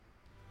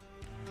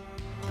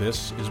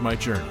This is my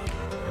journey.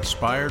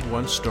 Inspired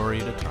one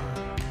story at a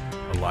time,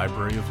 a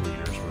library of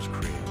leaders was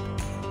created.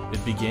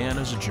 It began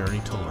as a journey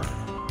to learn.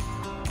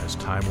 As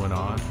time went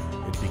on,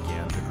 it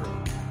began to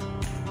grow.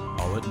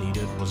 All it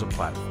needed was a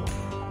platform,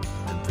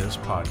 and this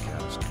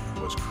podcast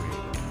was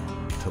created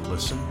to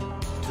listen,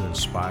 to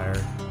inspire,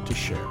 to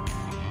share.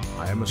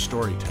 I am a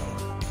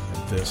storyteller,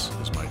 and this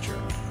is my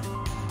journey.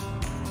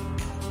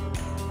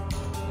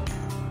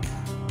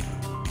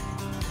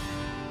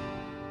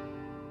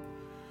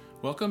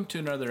 Welcome to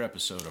another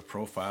episode of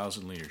Profiles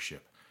in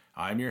Leadership.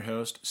 I'm your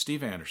host,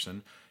 Steve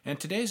Anderson, and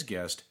today's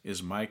guest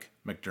is Mike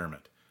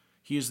McDermott.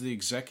 He is the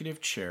executive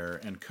chair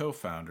and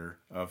co-founder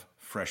of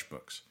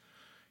FreshBooks.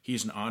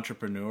 He's an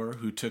entrepreneur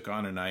who took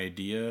on an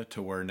idea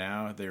to where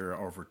now there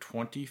are over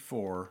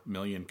 24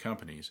 million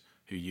companies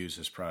who use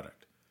his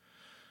product.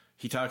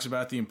 He talks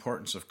about the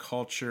importance of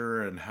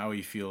culture and how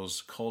he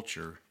feels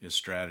culture is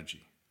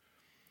strategy.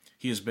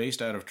 He is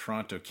based out of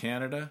Toronto,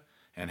 Canada,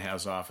 and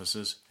has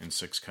offices in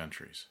 6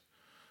 countries.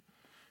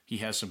 He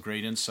has some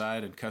great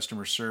insight in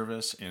customer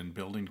service and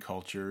building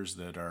cultures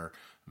that are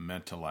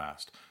meant to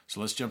last. So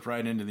let's jump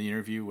right into the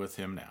interview with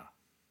him now.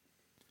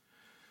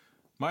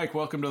 Mike,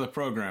 welcome to the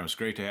program. It's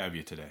great to have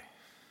you today.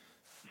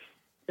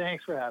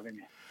 Thanks for having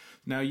me.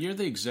 Now, you're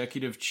the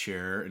executive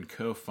chair and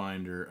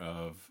co-founder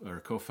of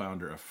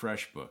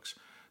FreshBooks.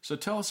 So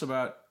tell us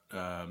about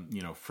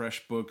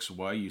FreshBooks,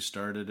 why you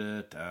started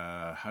it,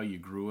 how you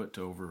grew it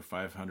to over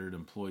 500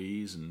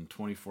 employees and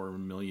 24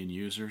 million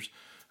users.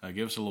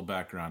 Give us a little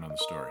background on the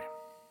story.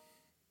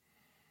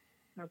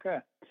 Okay.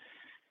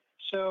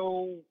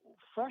 So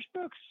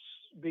FreshBooks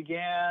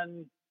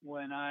began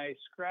when I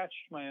scratched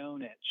my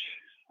own itch.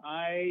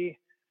 I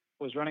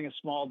was running a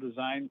small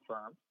design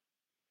firm,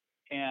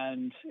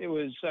 and I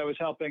was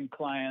helping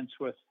clients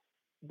with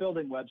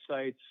building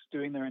websites,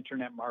 doing their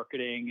internet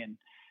marketing,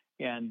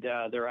 and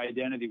their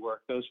identity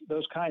work,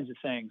 those kinds of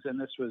things. And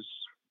this was,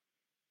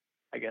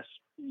 I guess,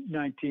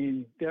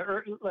 2000-ish.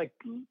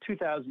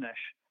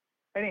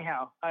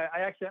 Anyhow,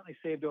 I accidentally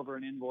saved over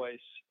an invoice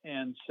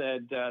and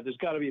said, there's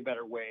got to be a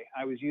better way.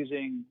 I was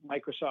using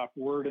Microsoft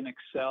Word and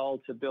Excel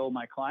to bill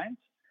my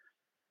clients.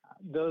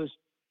 Those,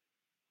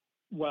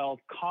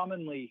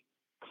 commonly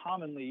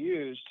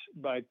used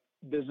by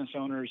business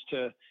owners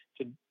to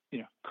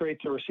create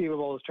their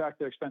receivables, track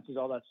their expenses,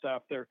 all that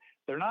stuff. They're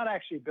not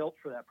actually built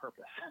for that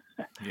purpose.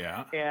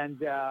 Yeah.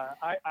 And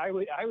I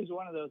was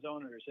one of those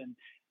owners.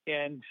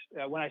 And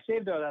when I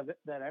saved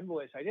that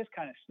invoice, I just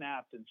kind of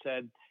snapped and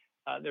said,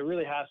 there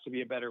really has to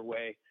be a better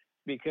way,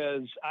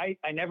 because I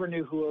never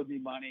knew who owed me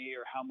money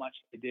or how much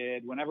they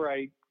did. Whenever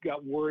I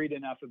got worried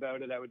enough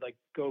about it, I would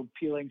go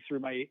peeling through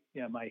my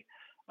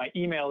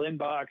email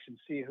inbox and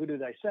see who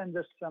did I send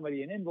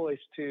somebody an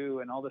invoice to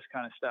and all this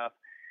kind of stuff.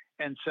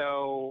 And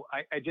so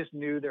I just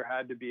knew there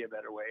had to be a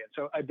better way. And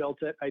so I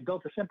built it. I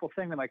built a simple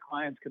thing that my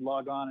clients could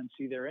log on and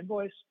see their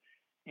invoice.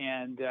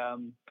 And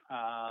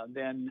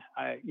then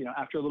I,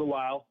 after a little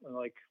while,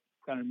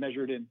 kind of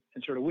measured in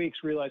sort of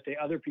weeks, realized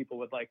other people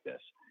would like this,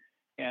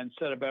 and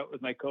set about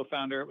with my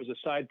co-founder. It was a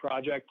side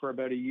project for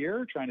about a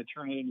year, trying to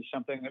turn it into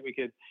something that we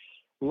could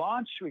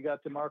launch. We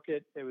got to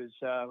market. It was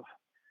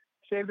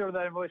saved over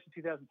that invoice in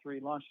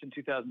 2003, launched in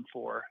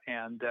 2004,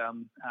 and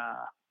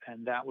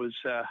that was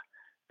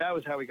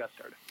how we got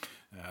started.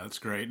 That's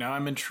great. Now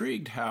I'm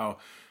intrigued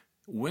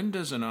when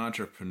does an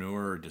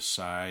entrepreneur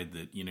decide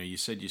that, you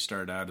said you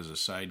started out as a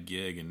side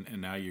gig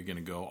and now you're going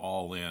to go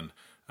all in?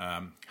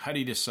 How do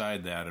you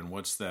decide that, and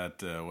what's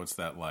that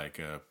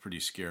like? Pretty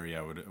scary,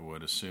 I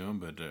would assume,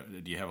 but do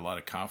you have a lot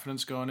of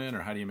confidence going in,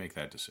 or how do you make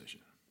that decision?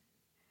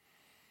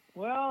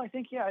 Well, I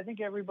think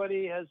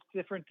everybody has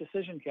different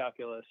decision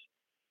calculus.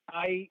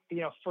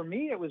 For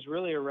me, it was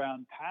really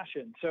around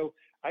passion. So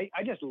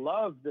I just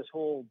love this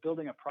whole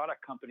building a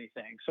product company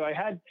thing. So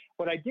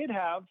what I did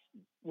have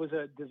was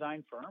a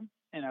design firm,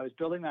 and I was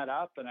building that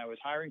up, and I was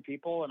hiring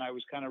people, and I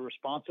was kind of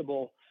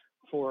responsible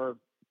for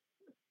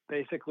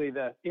basically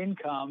the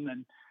income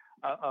and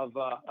of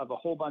a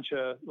whole bunch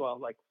of,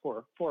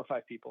 four or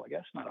five people, I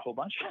guess, not a whole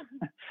bunch.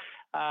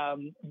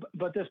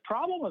 But this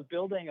problem of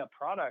building a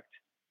product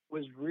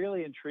was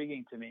really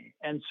intriguing to me.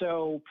 And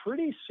so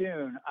pretty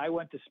soon I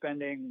went to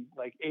spending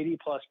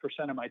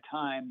 80+% of my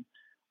time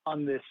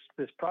on this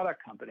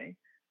product company,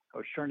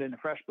 which turned into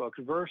FreshBooks,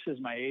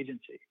 versus my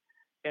agency.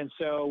 And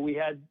so we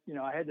had,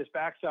 I had this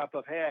backstop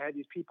of, hey, I had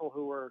these people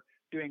who were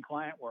doing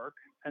client work,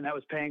 and that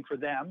was paying for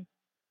them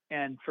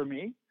and for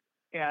me.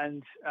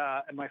 And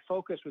my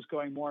focus was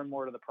going more and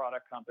more to the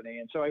product company.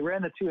 And so I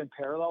ran the two in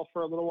parallel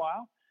for a little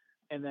while.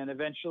 And then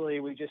eventually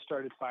we just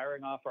started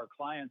firing off our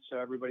clients so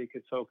everybody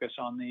could focus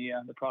on the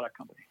product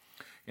company.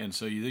 And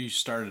so you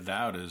started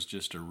out as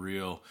just a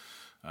real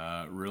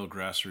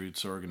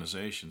grassroots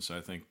organization. So I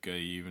think you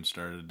even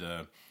started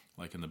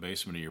in the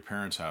basement of your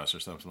parents' house or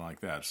something like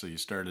that. So you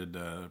started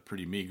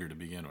pretty meager to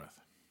begin with.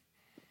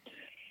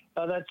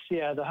 Oh, that's,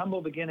 the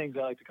humble beginnings,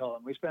 I like to call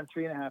them. We spent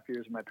 3.5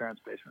 years in my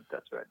parents' basement.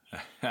 That's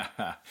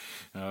right.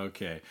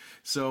 Okay.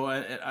 So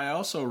I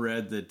also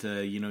read that,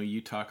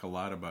 you talk a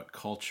lot about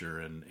culture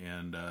and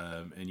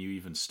you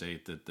even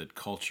state that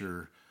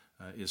culture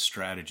is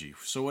strategy.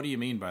 So what do you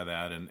mean by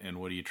that, and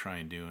what do you try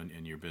and do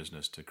in your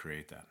business to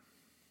create that?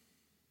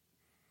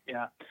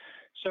 Yeah.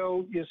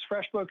 So as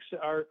FreshBooks,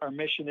 our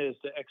mission is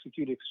to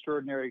execute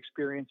extraordinary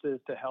experiences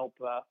to help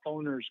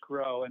owners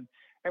grow. And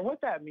what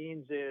that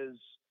means is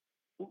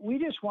we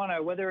just want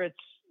to, whether it's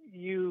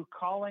you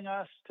calling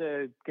us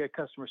to get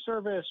customer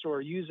service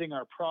or using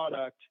our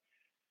product,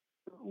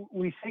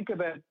 we think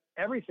about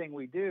everything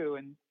we do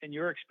and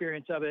your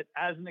experience of it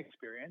as an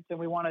experience. And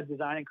we want to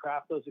design and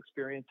craft those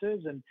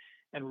experiences and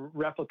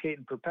replicate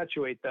and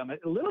perpetuate them.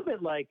 A little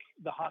bit like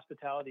the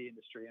hospitality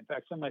industry. In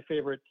fact, some of my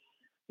favorite,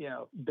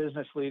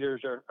 business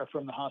leaders are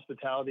from the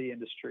hospitality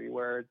industry,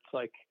 where it's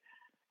like,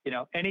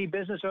 any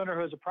business owner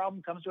who has a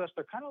problem comes to us.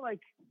 They're kind of like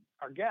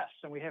our guests,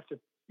 and we have to,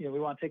 we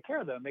want to take care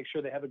of them, make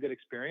sure they have a good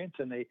experience,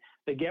 and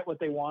they get what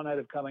they want out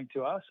of coming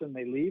to us, and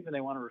they leave and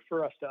they want to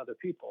refer us to other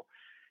people.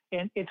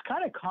 And it's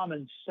kind of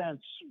common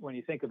sense when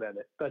you think about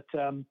it, but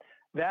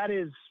that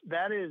is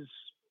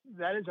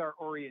our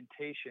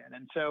orientation.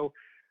 And so,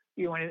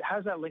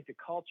 how's that linked to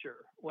culture?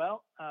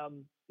 Well,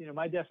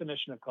 my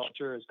definition of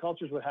culture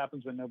is what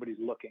happens when nobody's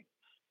looking.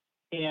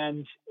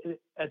 And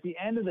at the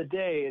end of the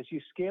day, as you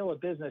scale a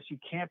business, you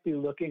can't be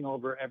looking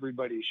over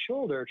everybody's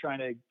shoulder trying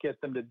to get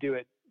them to do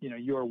it,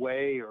 your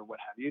way or what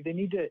have you. They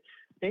need to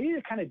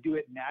kind of do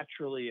it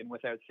naturally and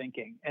without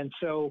thinking. And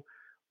so,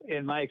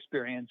 in my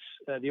experience,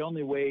 the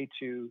only way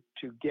to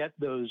get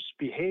those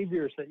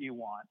behaviors that you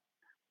want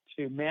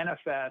to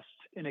manifest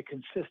in a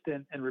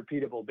consistent and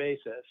repeatable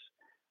basis,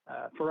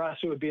 for us,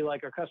 it would be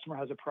like our customer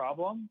has a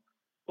problem.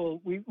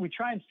 Well, we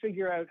try and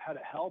figure out how to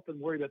help and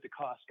worry about the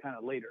cost kind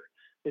of later.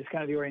 It's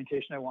kind of the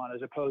orientation I want,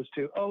 as opposed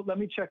to, let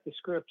me check the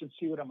script and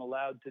see what I'm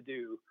allowed to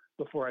do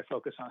before I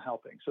focus on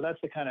helping. So that's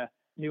the kind of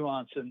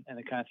nuance and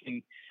the kind of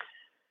thing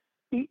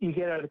you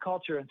get out of the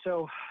culture. And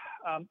so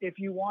if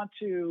you want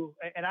to,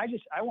 and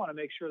I want to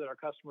make sure that our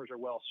customers are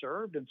well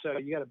served. And so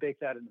you got to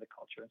bake that into the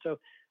culture. And so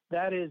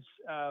that is,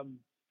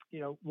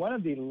 one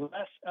of the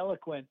less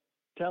eloquent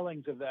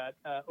tellings of that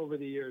over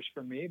the years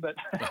for me, but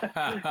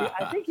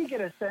I think you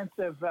get a sense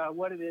of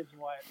what it is and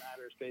why it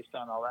matters based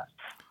on all that.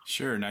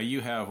 Sure. Now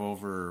you have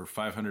over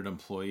 500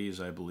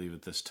 employees, I believe,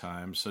 at this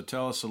time. So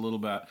tell us a little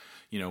about,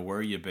 where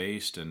are you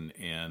based,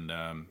 and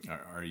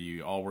are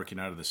you all working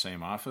out of the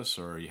same office,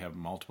 or you have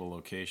multiple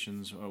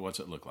locations? What's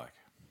it look like?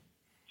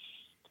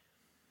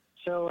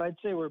 So I'd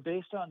say we're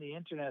based on the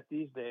internet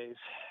these days.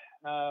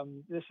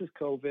 This is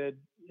COVID.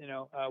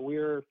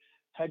 We're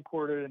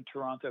headquartered in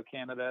Toronto,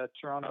 Canada.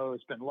 Toronto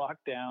has been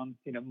locked down,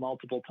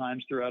 multiple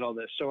times throughout all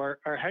this. So our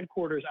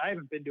headquarters, I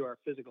haven't been to our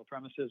physical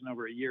premises in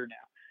over a year now.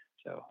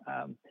 So,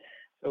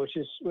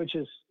 which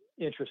is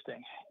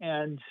interesting.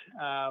 And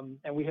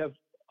we have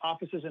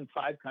offices in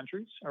 5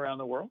 countries around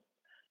the world.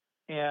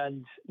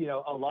 And,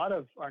 a lot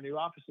of our new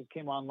offices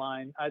came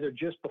online either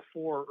just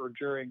before or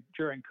during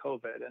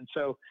COVID. And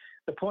so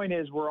the point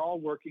is, we're all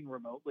working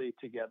remotely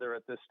together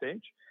at this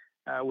stage.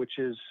 Which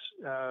has,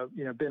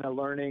 been a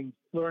learning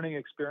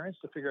experience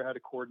to figure out how to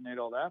coordinate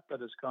all that, but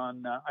it's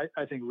gone,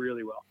 I think,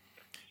 really well.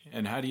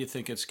 And how do you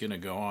think it's going to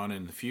go on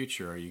in the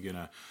future? Are you going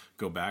to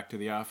go back to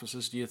the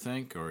offices, do you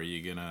think, or are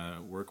you going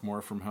to work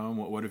more from home?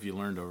 What have you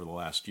learned over the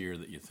last year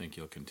that you think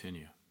you'll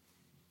continue?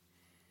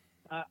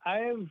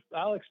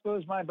 I'll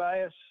expose my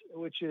bias,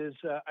 which is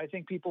I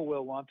think people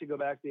will want to go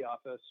back to the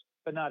office,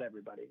 but not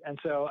everybody. And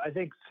so I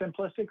think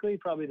simplistically,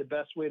 probably the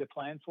best way to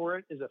plan for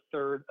it is a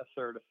third, a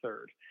third, a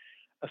third.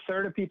 A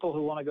third of people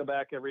who want to go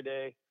back every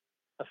day,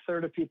 a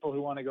third of people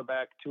who want to go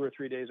back 2 or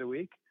 3 days a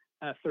week,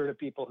 and a third of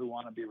people who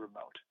want to be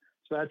remote.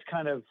 So that's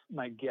kind of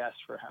my guess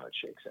for how it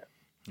shakes out.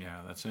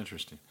 Yeah, that's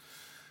interesting.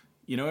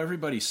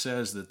 Everybody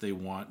says that they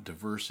want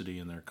diversity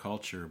in their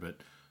culture, but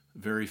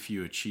very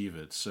few achieve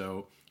it.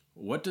 So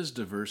what does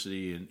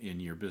diversity in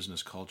your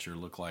business culture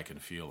look like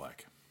and feel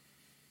like?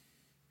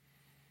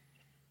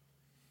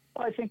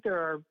 Well, I think there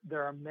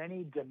are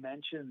many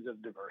dimensions of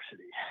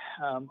diversity.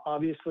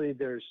 Obviously,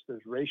 there's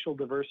racial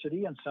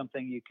diversity, and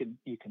something you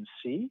can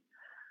see.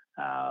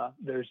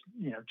 There's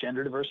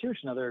gender diversity, which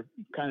is another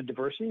kind of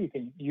diversity you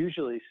can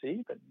usually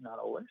see, but not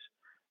always.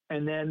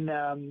 And then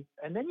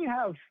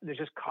there's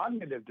just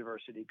cognitive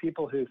diversity,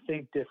 people who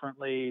think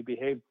differently,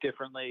 behave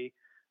differently.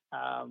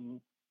 The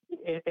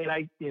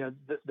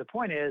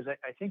point is,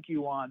 I think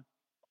you want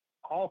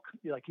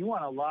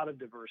a lot of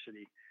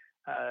diversity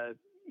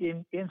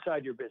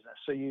inside your business.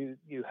 So you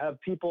have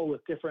people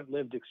with different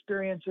lived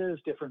experiences,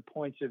 different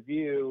points of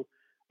view,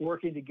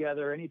 working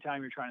together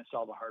anytime you're trying to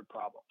solve a hard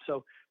problem.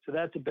 So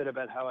that's a bit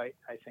about how I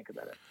think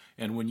about it.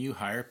 And when you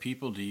hire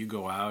people, do you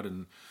go out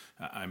and,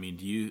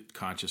 do you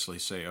consciously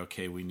say,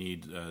 okay, we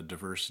need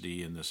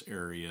diversity in this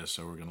area,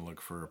 so we're going to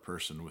look for a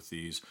person with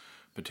these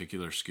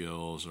particular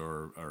skills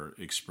or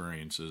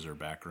experiences or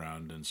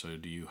background, and so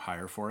do you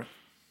hire for it?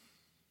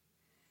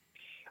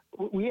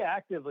 We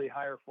actively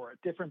hire for it,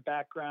 different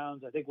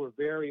backgrounds. I think we're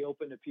very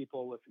open to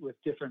people with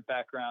different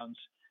backgrounds.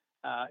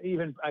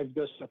 Even I'd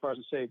go so far as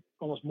to say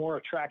almost more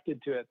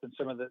attracted to it than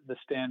some of the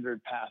standard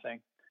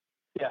pathing.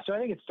 Yeah, so I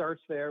think it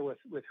starts there with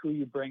who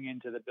you bring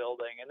into the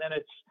building, and then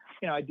it's,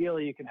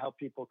 ideally you can help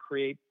people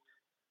create,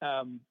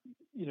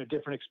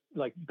 different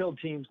build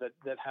teams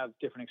that have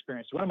different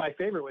experiences. One of my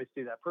favorite ways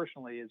to do that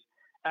personally is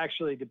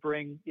actually to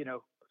bring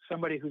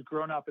somebody who's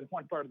grown up in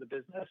one part of the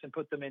business and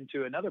put them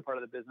into another part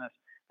of the business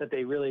that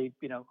they really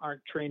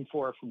aren't trained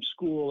for from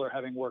school or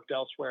having worked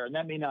elsewhere. And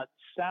that may not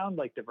sound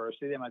like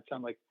diversity; they might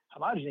sound like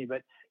homogeny,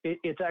 but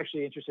it's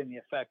actually interesting the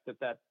effect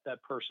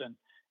that person, in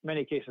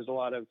many cases, a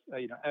lot of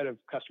out of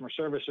customer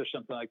service or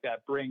something like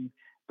that brings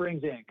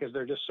in, because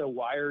they're just so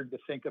wired to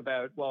think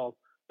about, well,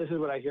 this is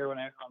what I hear when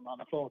I'm on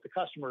the phone with the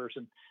customers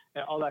and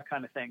all that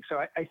kind of thing. So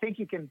I think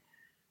you can.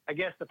 I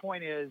guess the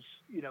point is,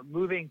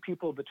 moving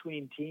people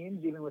between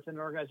teams, even within an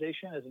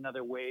organization, is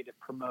another way to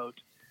promote,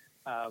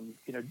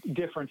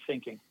 different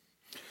thinking.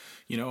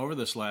 Over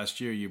this last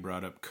year, you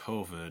brought up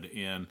COVID,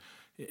 and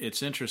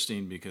it's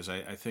interesting because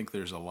I think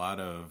there's a lot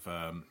of,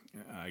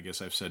 I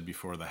guess I've said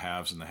before, the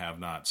haves and the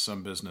have-nots.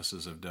 Some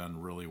businesses have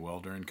done really well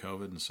during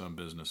COVID, and some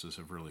businesses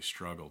have really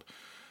struggled.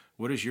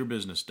 What has your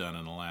business done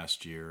in the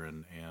last year,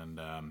 and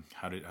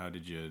how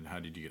did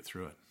you get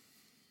through it?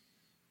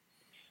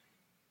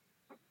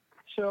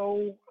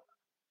 So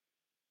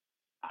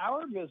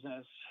our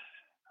business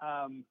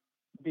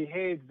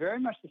behaved very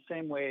much the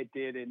same way it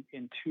did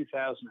in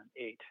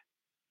 2008,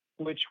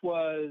 which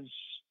was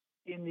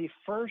in the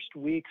first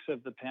weeks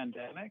of the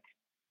pandemic,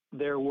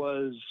 there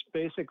was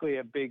basically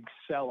a big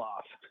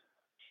sell-off.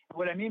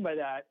 What I mean by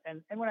that,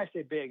 and when I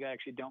say big, I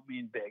actually don't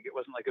mean big. It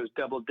wasn't like it was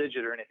double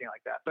digit or anything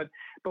like that. But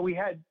we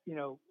had,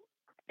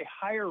 a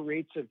higher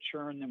rates of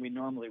churn than we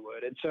normally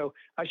would. And so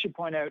I should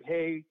point out,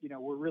 hey,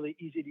 we're really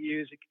easy to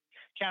use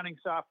accounting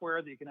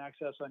software that you can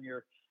access on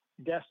your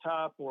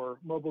desktop or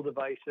mobile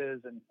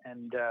devices,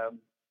 and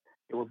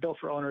we're built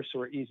for owners, so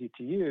we're easy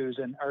to use.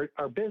 And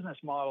our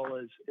business model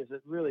is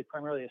really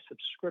primarily a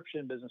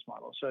subscription business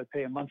model. So I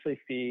pay a monthly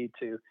fee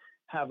to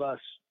have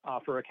us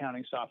offer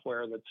accounting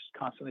software that's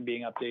constantly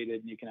being updated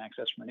and you can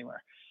access from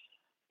anywhere.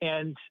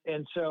 And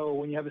so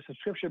when you have a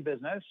subscription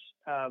business,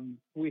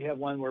 we have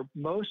one where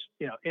most,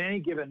 in any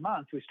given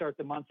month, we start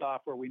the month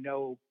off where we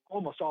know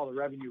almost all the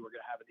revenue we're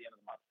going to have at the end of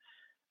the month.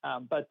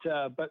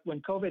 But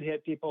when COVID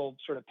hit, people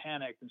sort of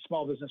panicked, and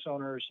small business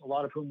owners, a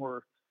lot of whom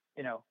were,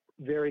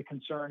 very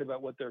concerned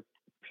about what their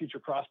future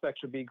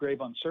prospects would be,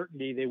 grave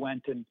uncertainty. They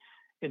went and,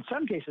 in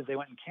some cases, they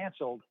went and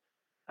canceled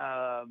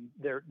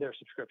their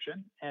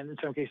subscription, and in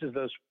some cases,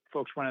 those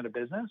folks went out of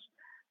business.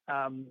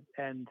 And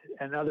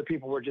other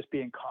people were just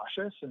being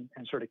cautious and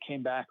sort of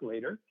came back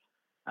later.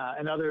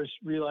 And others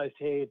realized,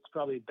 hey, it's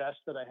probably best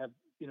that I have,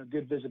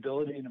 good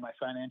visibility into my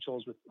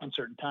financials with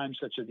uncertain times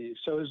such as these.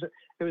 So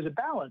it was a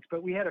balance,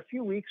 but we had a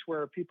few weeks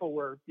where people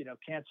were,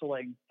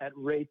 canceling at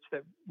rates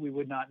that we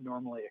would not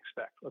normally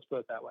expect. Let's put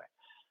it that way.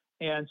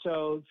 And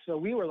so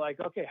we were like,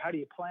 okay, how do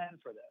you plan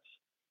for this?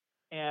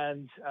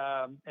 And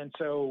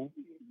so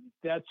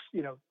that's,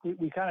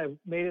 we kind of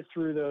made it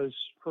through those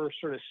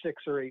first sort of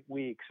 6 or 8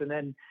 weeks. And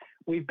then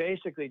we've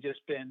basically just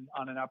been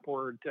on an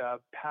upward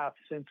path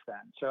since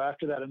then. So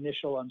after that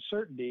initial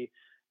uncertainty,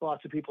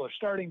 lots of people are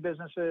starting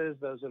businesses,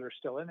 those that are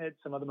still in it.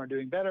 Some of them are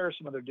doing better,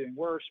 some of them are doing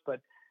worse.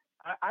 But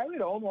I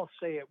would almost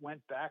say it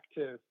went back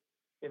to,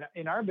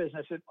 in our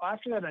business,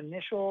 after that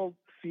initial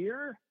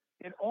fear,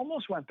 it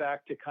almost went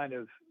back to kind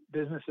of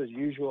business as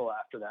usual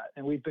after that.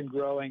 And we've been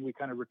growing. We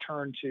kind of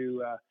returned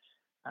to,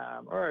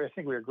 or I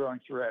think we were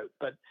growing throughout,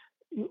 but,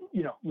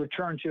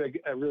 returned to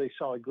a really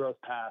solid growth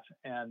path.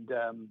 And,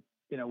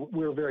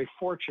 we're very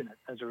fortunate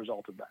as a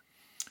result of that.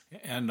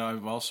 And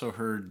I've also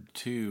heard,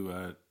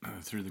 too,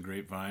 through the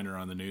grapevine or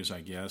on the news,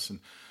 I guess, and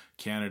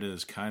Canada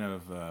is kind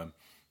of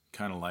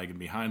lagging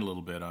behind a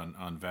little bit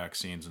on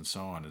vaccines and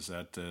so on. Has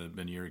that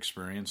been your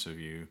experience? Has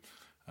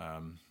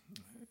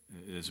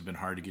it been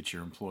hard to get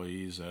your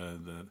employees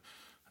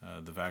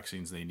the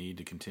vaccines they need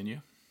to continue?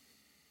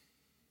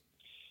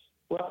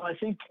 Well, I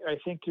think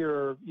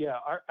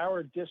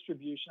our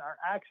distribution, our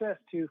access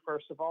to,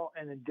 first of all,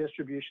 and the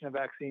distribution of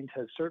vaccines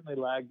has certainly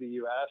lagged the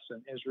U.S.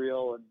 and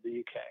Israel and the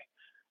U.K.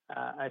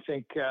 I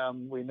think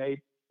we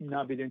may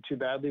not be doing too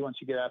badly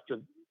once you get after,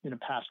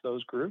 past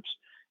those groups.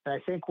 And I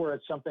think we're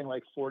at something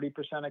like 40%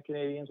 of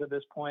Canadians at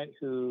this point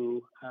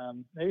who,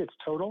 maybe it's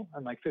total,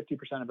 and like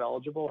 50% of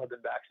eligible have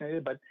been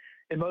vaccinated. But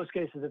in most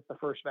cases, it's the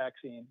first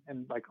vaccine,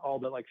 and like all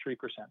but like 3%.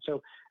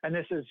 So, and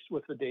this is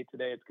with the date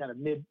today, it's kind of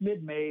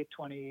mid-May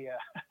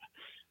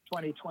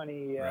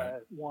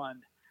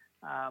 2021.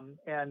 Right.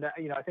 And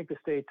I think the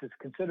States is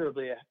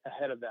considerably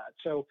ahead of that.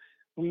 So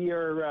we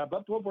are,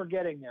 but we're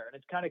getting there, and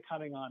it's kind of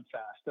coming on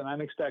fast. And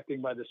I'm expecting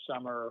by the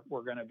summer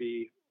we're going to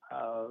be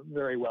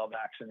very well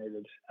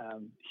vaccinated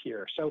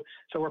here. So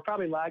we're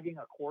probably lagging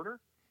a quarter,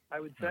 I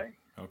would say.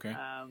 Okay.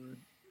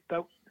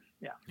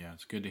 Yeah,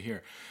 it's good to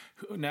hear.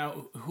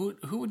 Now, who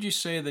would you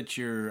say that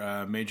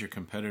your major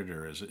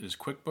competitor is? Is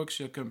QuickBooks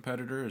your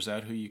competitor? Is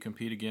that who you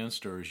compete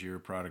against, or is your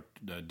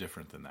product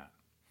different than that?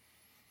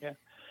 Yeah.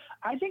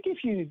 I think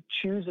if you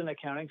choose an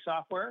accounting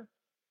software,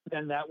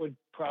 then that would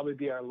probably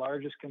be our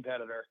largest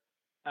competitor.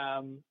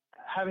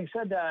 Having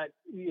said that,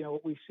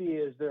 what we see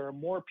is there are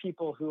more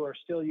people who are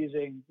still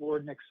using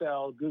Word and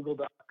Excel, Google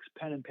Docs,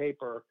 pen and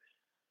paper,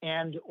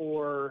 and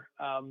or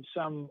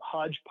some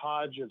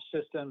hodgepodge of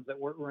systems that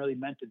weren't really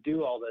meant to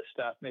do all this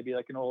stuff, maybe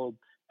like an old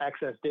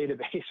Access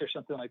database or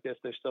something like this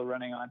they're still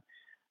running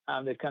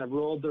on. They've kind of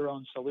rolled their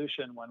own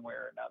solution one way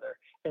or another.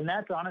 And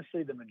that's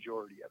honestly the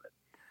majority of it.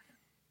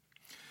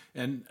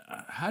 And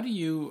how do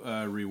you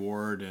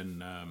reward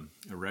and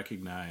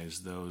recognize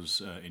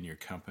those in your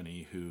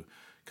company who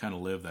kind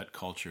of live that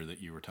culture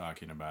that you were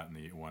talking about and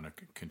that you want to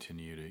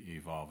continue to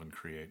evolve and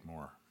create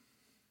more?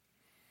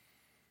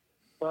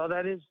 Well,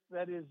 that is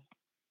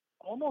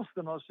almost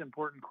the most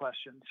important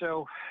question.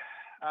 So,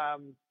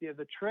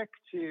 the trick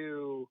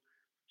to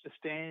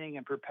sustaining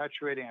and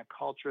perpetuating a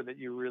culture that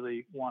you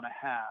really want to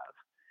have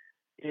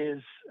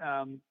is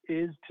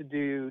to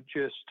do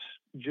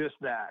just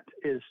that.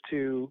 Is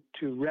to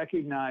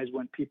recognize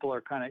when people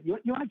are kind of you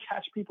want to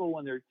catch people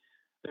when they're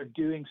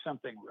doing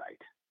something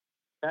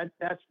right.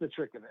 That's the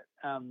trick of it,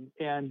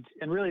 and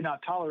really not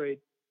tolerate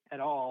at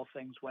all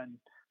things when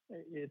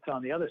it's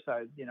on the other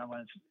side.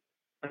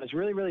 When it's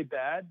really, really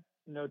bad,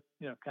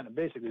 kind of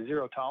basically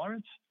zero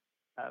tolerance,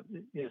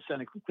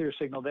 send a clear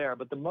signal there.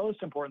 But the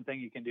most important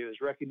thing you can do is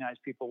recognize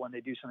people when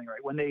they do something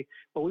right, when they,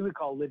 what we would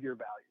call live your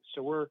values.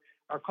 So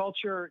our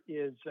culture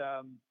is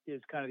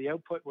kind of the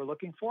output we're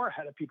looking for.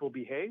 How do people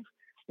behave?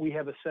 We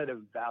have a set of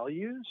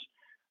values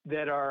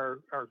that are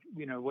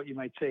what you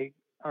might say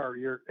are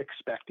your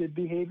expected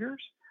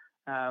behaviors,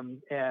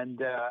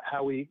 and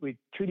how we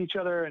treat each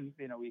other, and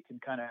we can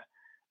kind of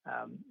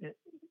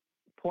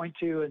point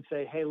to and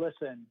say, hey,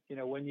 listen,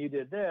 when you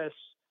did this,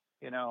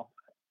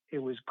 it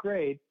was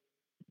great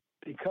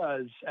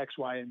because X,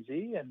 Y, and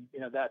Z. And,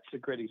 that's a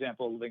great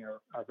example of living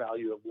our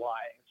value of why,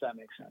 if that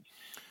makes sense.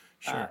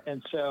 Sure.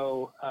 And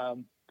so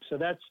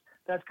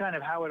that's kind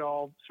of how it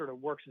all sort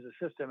of works as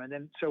a system. And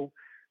then, so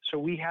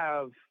we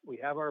have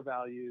our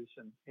values,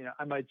 and,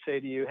 I might say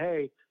to you,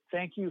 hey,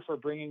 thank you for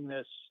bringing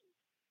this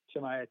to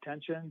my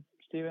attention,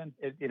 Stephen.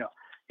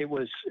 It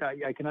was,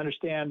 I can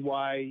understand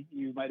why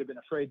you might have been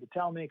afraid to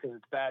tell me because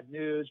it's bad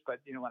news, but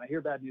when I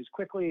hear bad news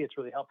quickly, it's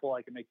really helpful.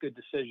 I can make good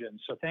decisions.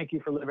 So thank you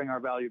for living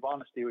our value of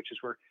honesty, which is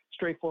we're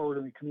straightforward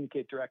and we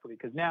communicate directly,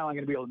 because now I'm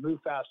going to be able to move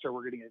faster.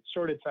 We're going to get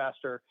sorted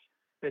faster.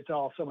 It's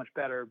all so much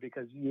better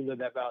because you live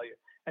that value.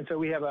 And so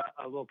we have a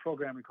little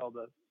program we call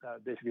the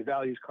basically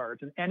values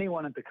cards, and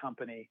anyone at the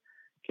company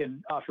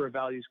can offer a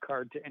values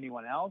card to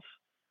anyone else.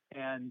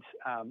 And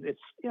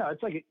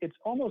it's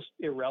almost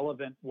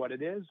irrelevant what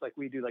it is. Like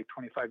we do like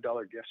 $25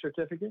 gift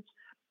certificates,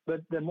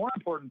 but the more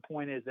important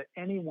point is that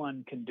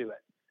anyone can do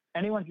it.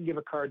 Anyone can give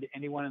a card to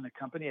anyone in the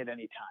company at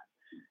any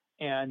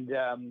time,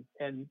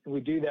 and we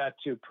do that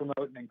to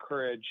promote and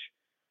encourage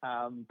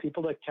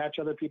people to catch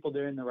other people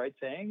doing the right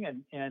thing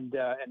and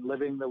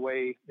living the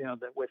way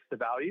that with the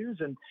values,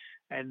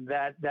 and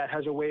that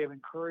has a way of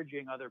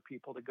encouraging other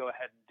people to go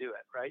ahead and do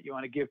it. Right? You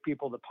want to give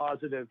people the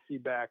positive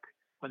feedback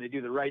when they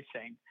do the right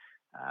thing,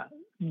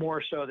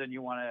 more so than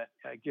you want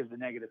to give the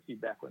negative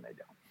feedback when they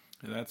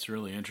don't. That's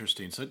really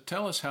interesting. So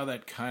tell us how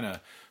that kind of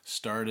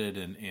started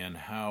and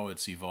how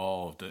it's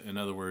evolved. In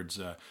other words,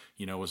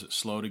 was it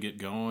slow to get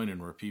going,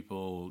 and were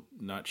people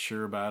not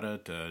sure about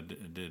it?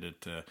 Did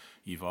it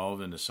evolve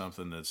into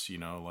something that's,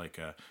 like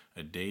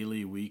a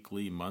daily,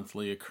 weekly,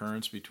 monthly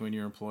occurrence between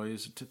your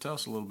employees? Tell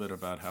us a little bit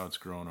about how it's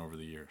grown over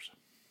the years.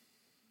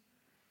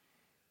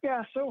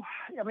 Yeah, so,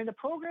 the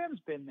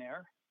program's been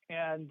there.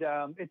 And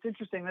it's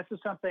interesting. This is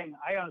something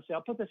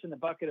I'll put this in the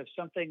bucket of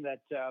something that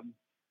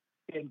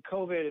in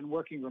COVID and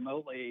working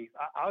remotely,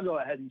 I'll go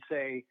ahead and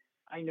say,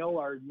 I know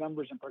our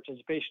numbers and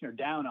participation are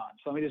down on.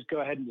 So let me just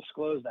go ahead and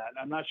disclose that.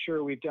 I'm not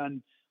sure we've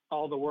done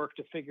all the work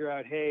to figure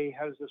out, hey,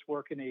 how does this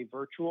work in a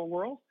virtual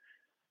world?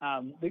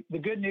 The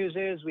good news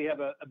is we have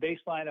a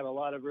baseline of a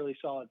lot of really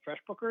solid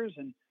FreshBookers,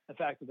 and the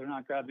fact that they're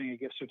not grabbing a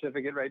gift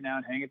certificate right now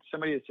and handing it to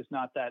somebody, it's just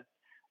not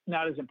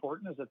as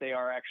important as that they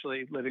are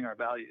actually living our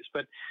values.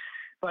 But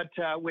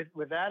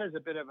with that as a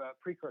bit of a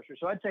precursor.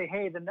 So I'd say,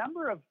 hey, the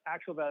number of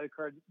actual value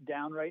cards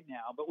down right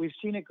now, but we've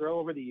seen it grow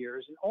over the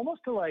years, and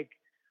almost to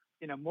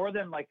more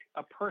than like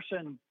a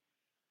person,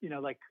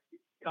 like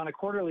on a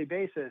quarterly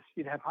basis,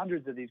 you'd have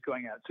hundreds of these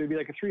going out. So it'd be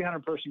like a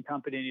 300 person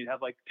company, and you'd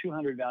have like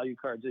 200 value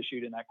cards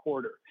issued in that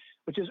quarter,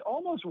 which is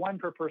almost one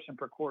per person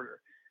per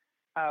quarter,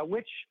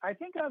 which I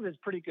think of as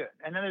pretty good.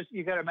 And then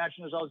you got to imagine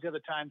there's all these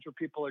other times where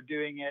people are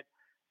doing it,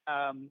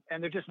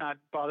 and they're just not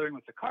bothering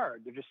with the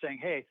card. They're just saying,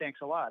 hey, thanks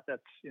a lot.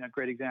 That's, a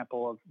great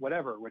example of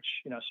whatever, which,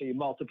 so you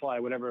multiply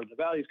whatever the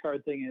values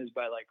card thing is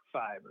by like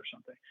 5 or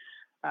something.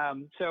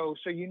 So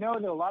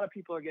that a lot of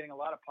people are getting a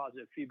lot of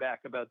positive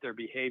feedback about their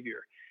behavior.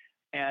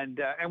 And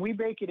we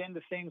bake it into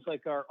things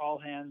like our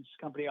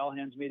company all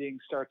hands meeting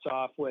starts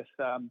off with,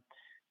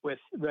 with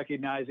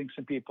recognizing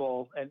some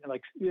people, and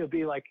like it'll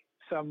be like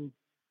some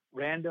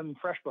random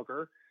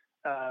FreshBooker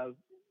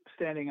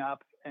standing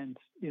up and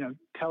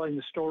telling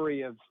the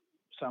story of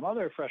some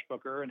other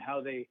FreshBooker and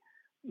how they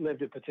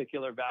lived a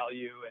particular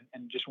value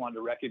and just wanted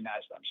to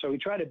recognize them. So we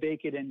try to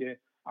bake it into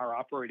our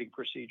operating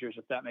procedures,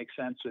 if that makes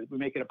sense. We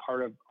make it a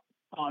part of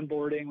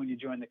onboarding when you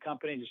join the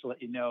company, just to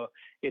let you know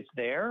it's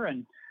there.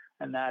 And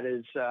that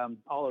is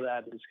all of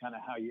that is kind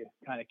of how you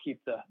kind of keep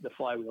the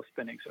flywheel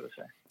spinning, so to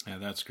say. Yeah,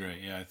 that's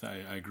great. Yeah,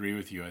 I agree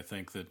with you. I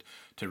think that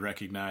to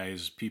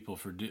recognize people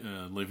for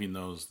living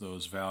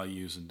those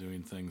values and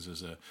doing things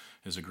is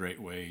a great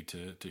way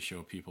to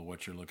show people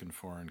what you're looking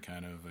for and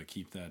kind of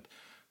keep that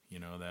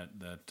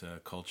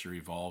that culture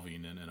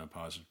evolving in a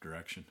positive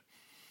direction.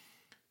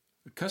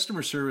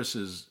 Customer service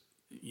is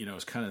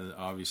kind of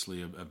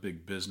obviously a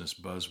big business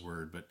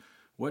buzzword, but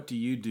what do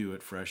you do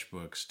at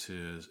FreshBooks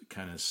to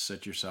kind of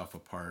set yourself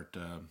apart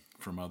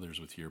from others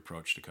with your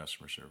approach to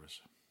customer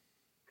service?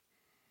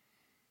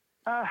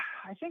 I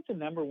think the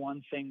number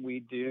one thing we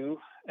do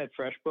at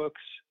FreshBooks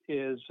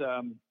is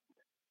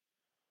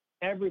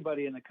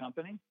everybody in the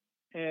company,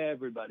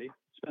 everybody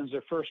spends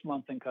their first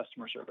month in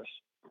customer service.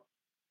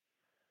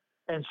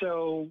 And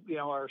so,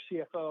 our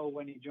CFO,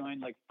 when he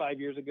joined like 5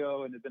 years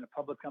ago and had been a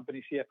public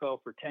company CFO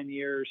for 10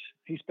 years,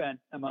 he spent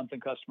a month in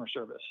customer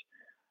service.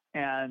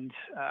 And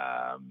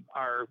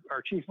our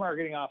chief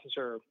marketing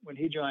officer, when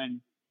he joined,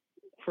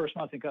 first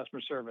month in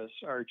customer service.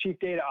 Our chief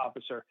data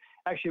officer,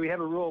 actually, we have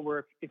a rule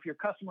where if your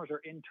customers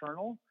are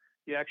internal,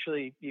 you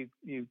actually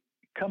you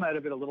come out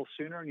of it a little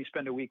sooner and you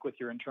spend a week with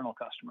your internal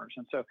customers.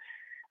 And so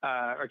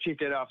our chief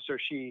data officer,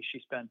 she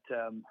spent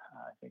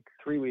I think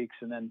 3 weeks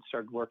and then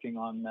started working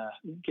on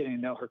getting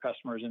to know her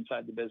customers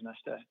inside the business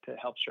to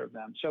help serve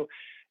them. So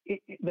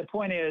the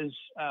point is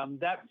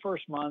that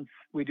first month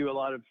we do a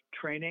lot of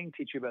training,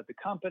 teach you about the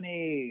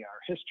company,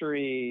 our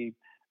history,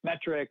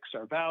 metrics,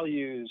 our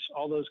values,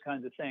 all those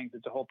kinds of things.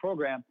 It's a whole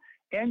program,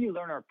 and you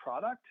learn our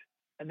product,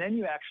 and then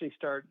you actually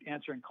start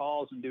answering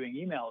calls and doing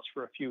emails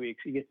for a few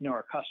weeks. You get to know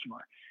our customer.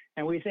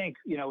 And we think,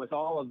 with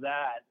all of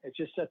that, it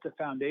just sets a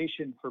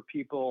foundation for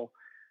people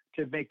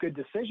to make good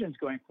decisions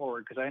going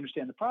forward, because I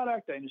understand the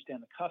product, I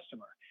understand the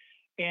customer.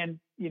 And,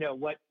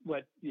 what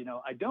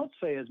I don't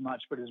say as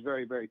much, but is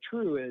very, very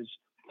true, is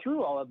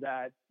through all of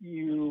that,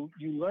 you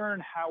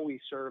learn how we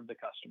serve the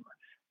customer.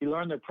 You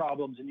learn their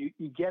problems, and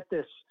you get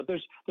this.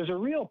 There's a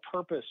real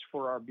purpose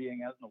for our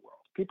being out in the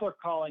world. People are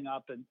calling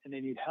up and they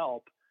need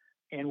help,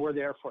 and we're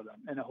there for them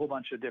in a whole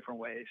bunch of different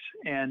ways.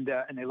 And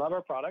they love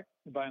our product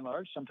by and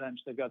large. Sometimes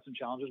they've got some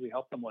challenges we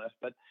help them with,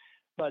 but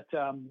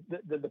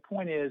the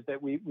point is that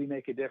we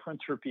make a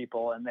difference for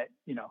people, and that,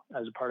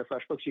 as a part of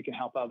FreshBooks, you can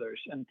help others.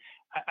 And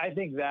I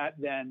think that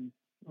then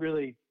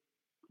really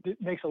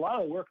makes a lot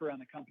of the work around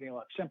the company a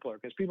lot simpler,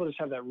 because people just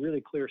have that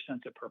really clear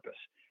sense of purpose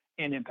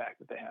and impact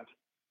that they have.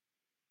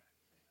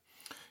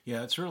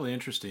 Yeah, it's really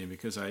interesting,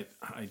 because I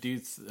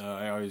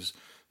always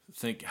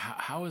think,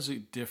 how is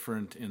it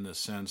different in the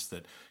sense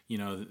that,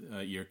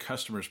 your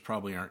customers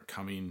probably aren't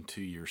coming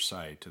to your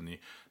site, and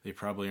they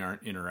probably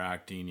aren't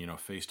interacting,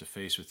 face to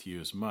face with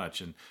you as much.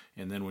 And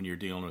then when you're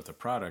dealing with a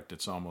product,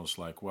 it's almost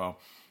like, well,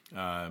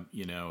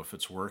 if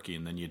it's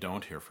working, then you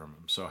don't hear from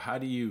them. So how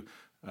do you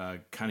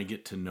kind of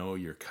get to know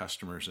your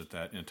customers at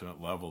that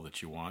intimate level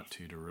that you want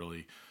to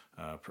really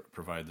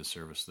provide the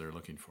service they're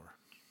looking for?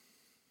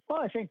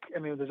 Well,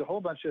 there's a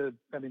whole bunch of,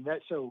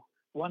 so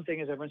one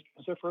thing is everyone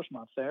spends their first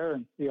month there,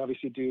 and we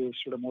obviously do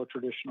sort of more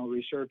traditional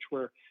research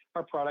where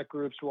our product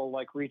groups will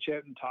reach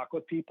out and talk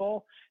with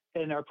people,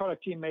 and our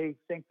product team may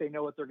think they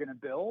know what they're going to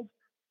build.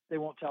 They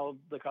won't tell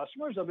the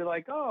customers. They'll be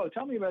like, oh,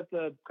 tell me about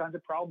the kinds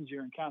of problems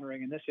you're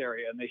encountering in this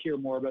area, and they hear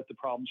more about the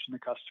problems from the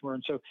customer,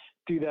 and so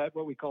do that,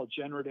 what we call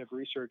generative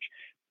research.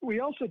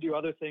 We also do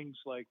other things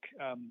like,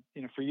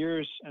 for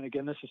years, and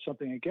again, this is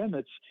something,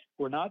 that's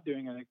we're not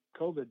doing in a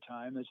COVID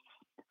time, is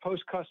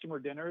host customer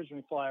dinners.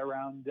 We fly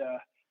around,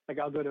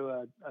 I'll go to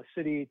a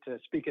city to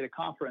speak at a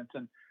conference,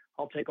 and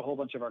I'll take a whole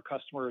bunch of our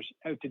customers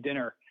out to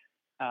dinner.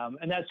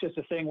 And that's just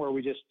a thing where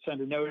we just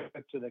send a note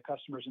to the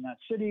customers in that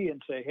city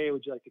and say, hey,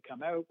 would you like to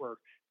come out? We're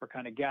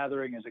kind of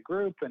gathering as a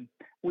group, and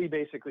we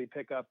basically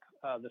pick up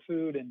the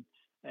food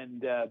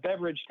and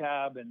beverage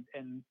tab,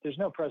 and there's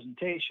no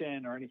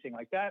presentation or anything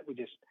like that. We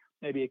just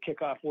maybe a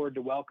kickoff word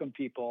to welcome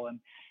people.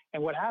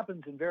 And what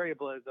happens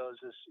invariably at those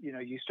is,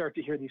 you start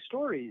to hear these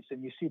stories,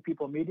 and you see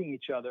people meeting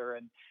each other,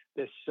 and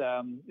this,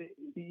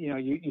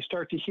 you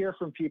start to hear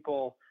from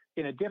people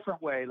in a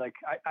different way. Like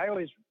I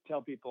always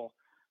tell people,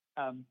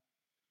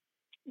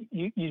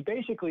 you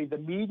basically, the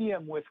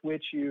medium with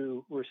which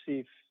you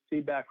receive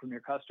feedback from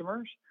your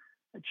customers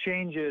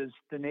changes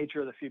the nature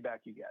of the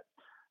feedback you get.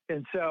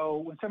 And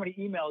so when somebody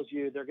emails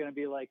you, they're going to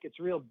be like, it's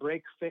a real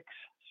break fix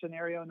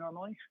scenario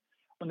normally.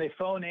 When they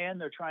phone in,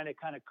 they're trying to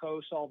kind of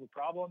co-solve a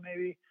problem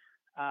maybe.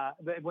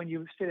 But when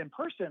you sit in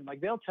person,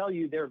 they'll tell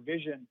you their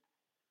vision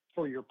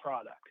for your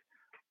product.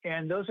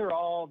 and those are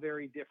all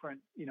very different,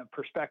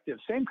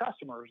 perspectives. Same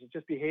customers, it's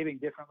just behaving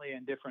differently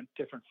in different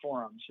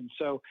forums, and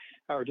so,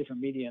 or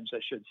different mediums, I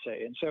should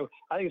say. And so,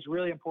 I think it's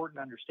really important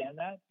to understand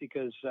that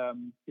because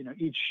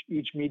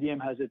each medium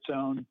has its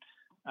own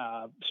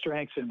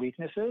strengths and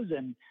weaknesses,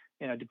 and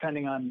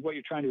depending on what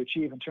you're trying to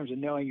achieve in terms of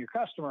knowing your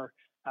customer,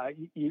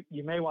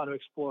 you may want to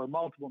explore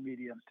multiple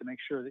mediums to make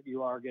sure that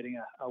you are getting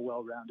a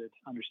well-rounded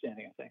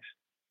understanding of things.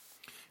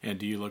 And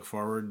do you look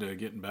forward to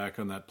getting back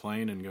on that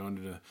plane and going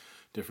to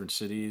different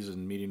cities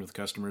and meeting with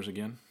customers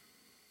again?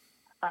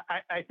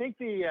 I think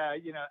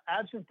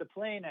absent the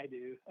plane, I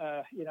do.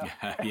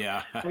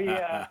 Yeah.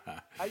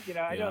 I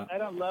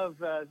don't love.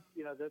 The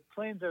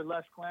planes are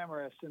less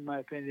glamorous, in my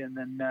opinion,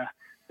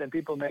 than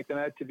people make them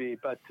out to be.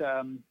 But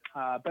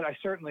I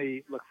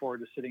certainly look forward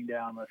to sitting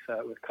down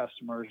with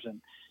customers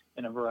and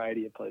in a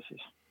variety of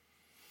places.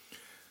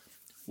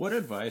 What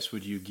advice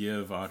would you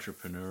give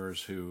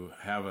entrepreneurs who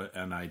have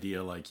an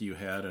idea like you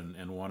had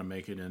and want to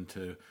make it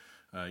into,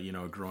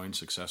 a growing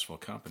successful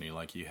company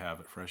like you have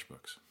at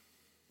FreshBooks?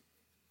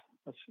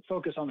 Let's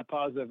focus on the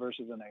positive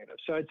versus the negative.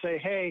 So I'd say,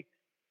 hey,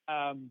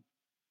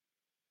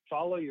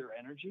 follow your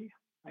energy,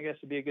 I guess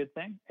would be a good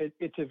thing.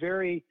 It's a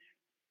very,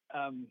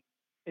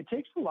 it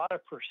takes a lot of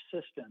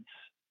persistence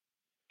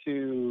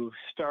to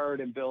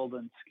start and build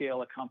and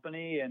scale a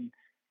company.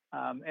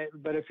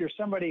 But if you're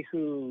somebody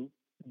who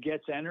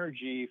gets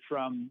energy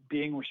from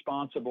being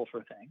responsible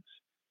for things,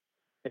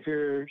 if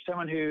you're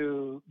someone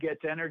who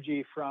gets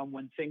energy from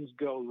when things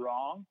go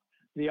wrong,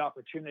 the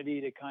opportunity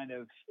to kind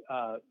of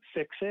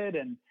fix it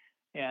and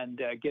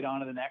get on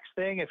to the next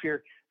thing, if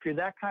you're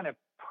that kind of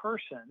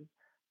person,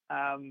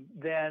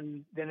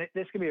 then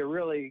this can be a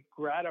really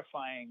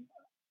gratifying,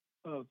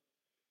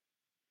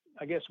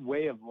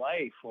 way of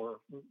life, or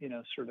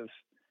sort of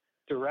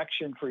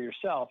direction for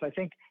yourself. I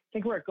think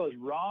where it goes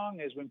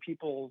wrong is when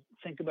people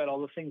think about all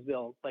the things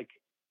they'll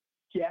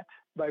get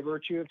by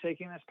virtue of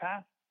taking this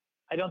path.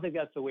 I don't think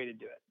that's the way to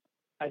do it.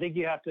 I think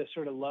you have to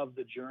sort of love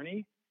the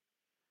journey,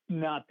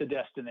 not the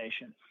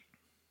destination.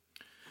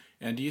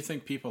 And do you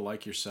think people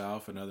like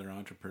yourself and other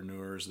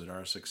entrepreneurs that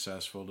are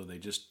successful, do they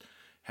just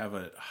have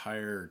a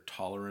higher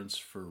tolerance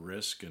for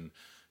risk and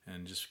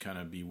just kind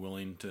of be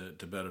willing to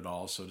bet it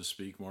all, so to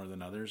speak, more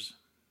than others?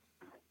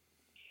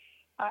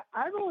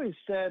 I've always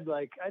said,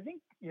 I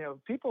think,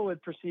 people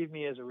would perceive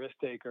me as a risk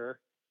taker.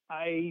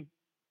 I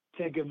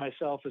think of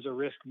myself as a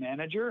risk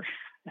manager.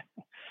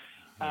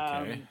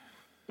 Okay.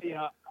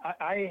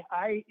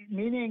 I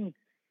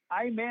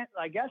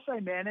guess I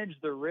manage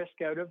the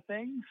risk out of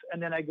things,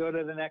 and then I go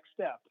to the next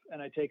step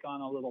and I take on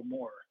a little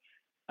more.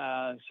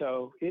 I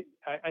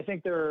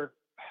think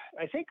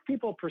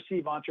people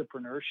perceive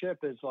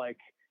entrepreneurship as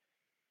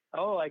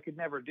oh, I could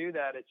never do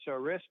that, it's so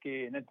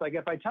risky. And it's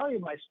if I tell you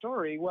my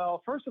story,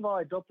 well, first of all,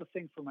 I built the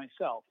thing for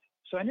myself.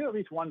 So I knew at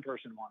least one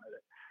person wanted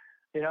it.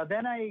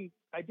 Then I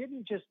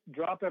didn't just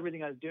drop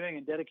everything I was doing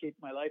and dedicate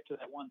my life to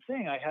that one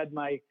thing. I had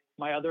my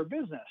other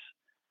business,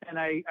 and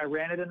I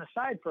ran it on the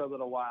side for a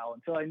little while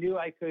until I knew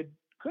I could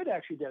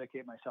actually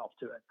dedicate myself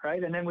to it,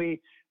 right? And then we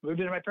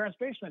moved into my parents'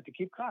 basement to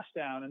keep costs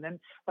down. And then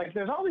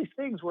there's all these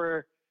things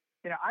where,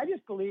 I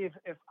just believe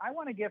if I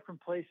want to get from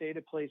place A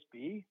to place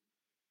B,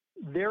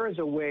 there is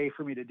a way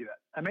for me to do it.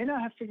 I may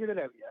not have figured it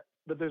out yet,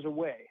 but there's a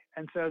way.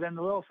 And so then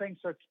the little thing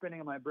starts spinning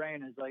in my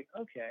brain is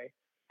okay,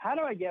 how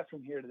do I get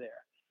from here to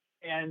there?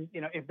 And,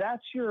 if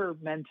that's your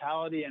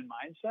mentality and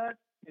mindset,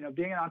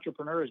 being an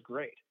entrepreneur is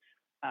great.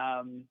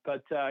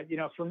 But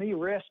for me,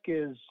 risk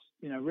is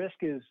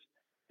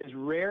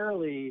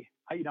rarely,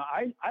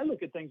 I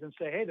look at things and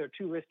say, hey, they're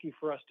too risky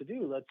for us to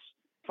do. Let's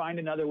find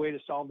another way to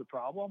solve the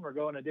problem, or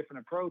go in a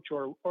different approach,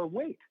 or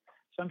wait.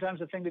 Sometimes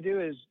the thing to do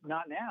is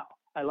not now.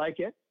 I like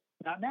it.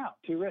 Not now.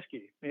 Too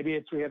risky. Maybe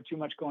we have too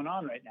much going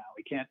on right now.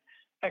 We can't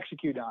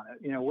execute on it,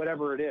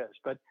 whatever it is.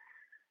 But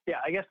yeah,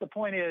 I guess the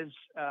point is,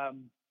 I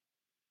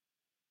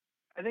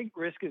think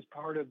risk is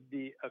part of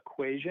the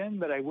equation,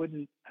 but I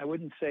wouldn't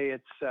say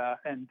it's,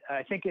 and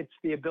I think it's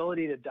the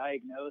ability to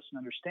diagnose and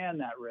understand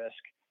that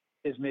risk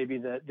is maybe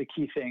the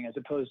key thing, as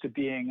opposed to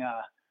being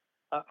a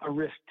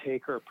risk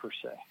taker per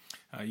se.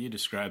 You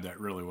described that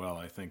really well.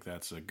 I think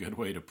that's a good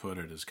way to put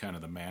it, is kind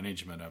of the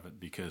management of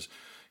it, because,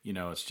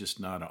 it's just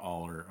not an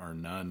all or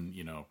none,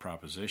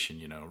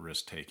 proposition,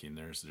 risk taking.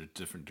 There's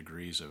different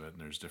degrees of it, and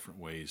there's different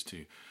ways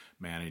to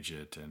manage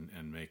it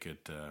and make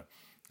it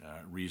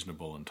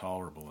reasonable and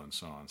tolerable and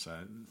so on. So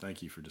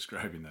thank you for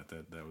describing that.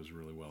 That was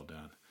really well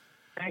done.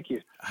 Thank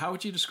you. How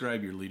would you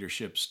describe your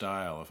leadership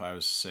style? If I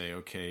was to say,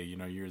 okay,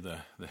 you're the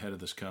head of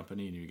this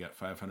company and you got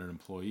 500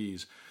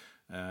 employees,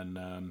 and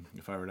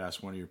if I were to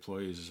ask one of your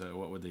employees,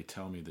 what would they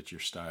tell me that your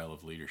style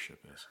of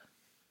leadership is?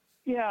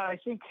 Yeah, I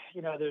think,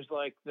 there's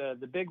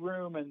the big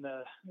room and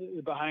the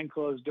behind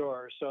closed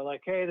doors. So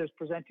hey, there's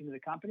presenting to the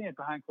company and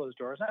behind closed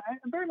doors.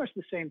 I'm very much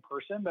the same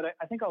person, but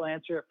I think I'll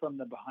answer it from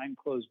the behind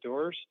closed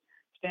doors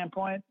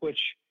standpoint, which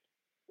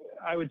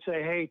I would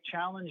say, hey,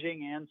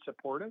 challenging and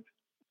supportive.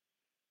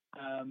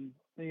 I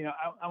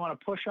want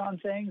to push on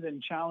things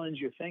and challenge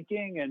your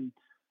thinking, and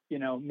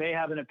may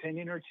have an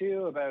opinion or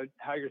two about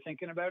how you're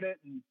thinking about it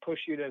and push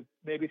you to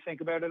maybe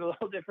think about it a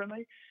little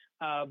differently.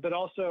 But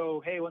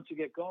also, hey, once you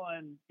get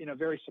going,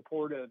 very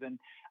supportive. And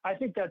I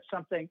think that's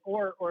something,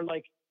 or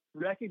like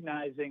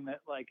recognizing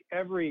that like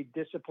every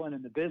discipline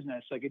in the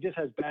business, like it just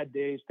has bad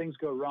days, things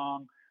go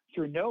wrong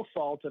through no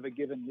fault of a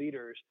given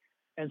leader's.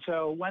 And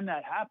so when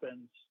that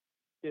happens,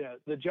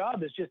 the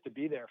job is just to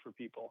be there for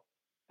people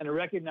and to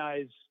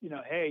recognize,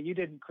 hey, you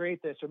didn't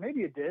create this, or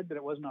maybe you did, but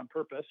it wasn't on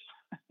purpose.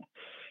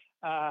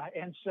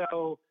 And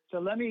so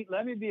let me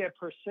be a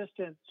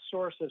persistent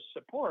source of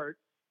support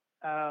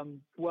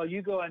while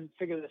you go and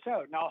figure this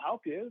out. And I'll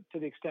help you to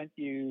the extent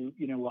you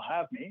will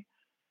have me,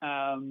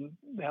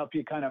 help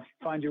you kind of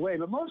find your way.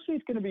 But mostly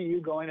it's going to be you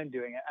going and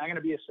doing it. I'm going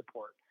to be a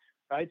support,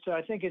 right? So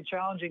I think in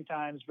challenging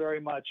times, very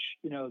much,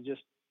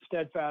 just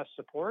steadfast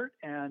support,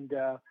 and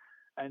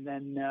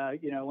then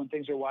when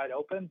things are wide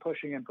open,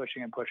 pushing and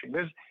pushing and pushing.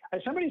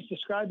 Somebody's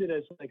described it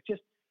as like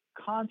just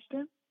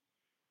constant,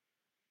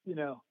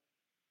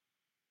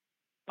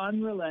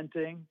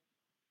 unrelenting.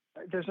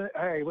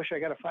 I wish I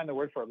got to find the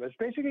word for it, but it's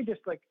basically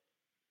just like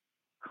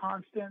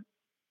constant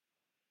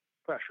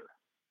pressure,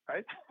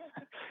 right?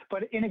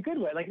 But in a good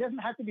way. Like it doesn't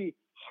have to be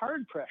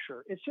hard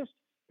pressure.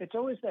 It's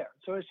always there.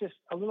 So it's just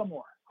a little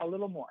more, a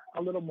little more,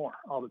 a little more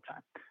all the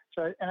time.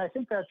 So, and I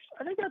think that's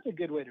a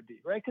good way to be,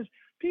 right? Because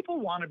people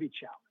want to be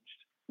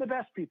challenged. The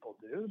best people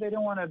do. They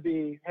don't want to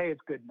be, hey,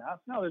 it's good enough.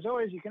 No,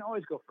 you can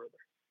always go further.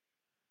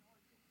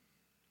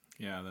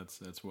 Yeah,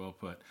 that's well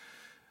put.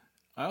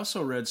 I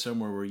also read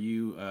somewhere where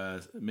you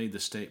made the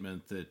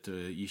statement that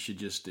you should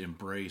just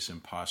embrace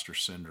imposter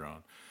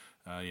syndrome.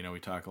 We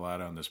talk a lot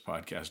on this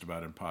podcast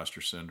about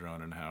imposter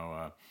syndrome and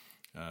how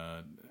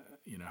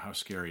how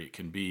scary it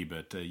can be,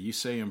 but you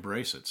say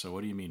embrace it. So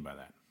what do you mean by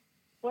that?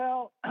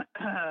 Well,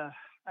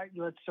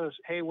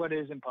 hey, what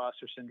is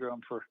imposter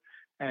syndrome for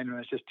anyone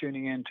that's just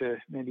tuning in to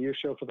maybe your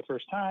show for the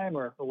first time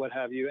or what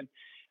have you? And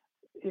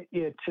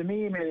to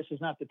me, maybe this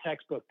is not the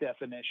textbook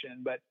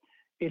definition, but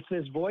it's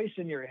this voice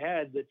in your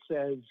head that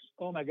says,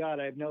 oh my God,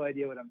 I have no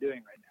idea what I'm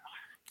doing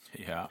right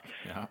Yeah.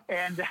 now.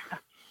 And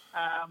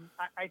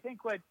I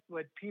think what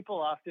people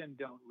often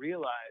don't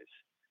realize,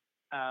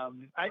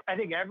 I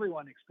think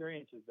everyone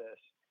experiences this.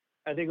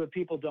 I think what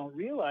people don't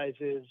realize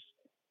is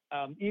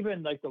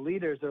even like the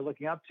leaders they're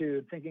looking up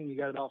to, thinking you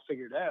got it all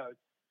figured out,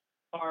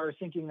 are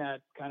thinking that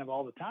kind of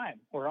all the time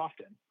or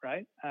often,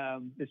 right?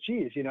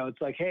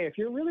 It's like, hey, if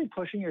you're really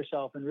pushing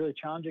yourself and really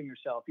challenging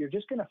yourself, you're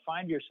just going to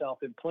find yourself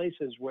in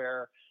places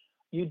where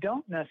you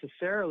don't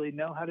necessarily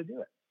know how to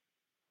do it.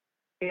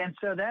 And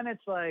so then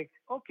it's like,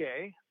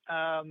 okay,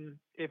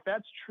 if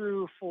that's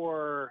true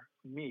for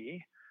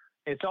me,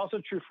 it's also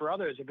true for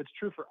others. If it's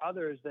true for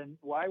others, then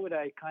why would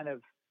I kind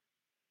of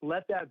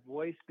let that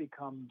voice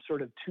become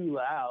sort of too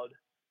loud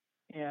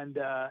and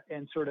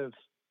sort of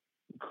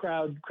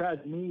crowd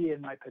me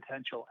and my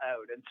potential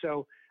out? And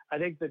so I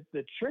think that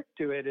the trick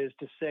to it is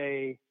to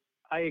say,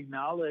 I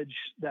acknowledge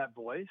that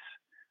voice,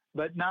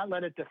 but not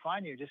let it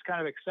define you. Just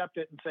kind of accept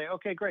it and say,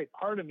 okay, great.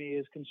 Part of me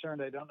is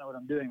concerned I don't know what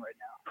I'm doing right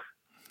now.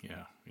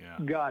 Yeah.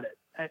 Got it.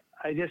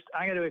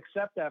 I'm going to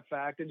accept that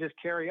fact and just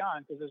carry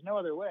on because there's no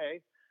other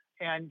way.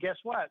 And guess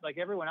what? Like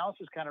everyone else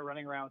is kind of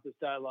running around with this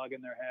dialogue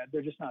in their head.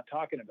 They're just not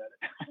talking about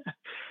it.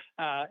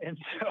 And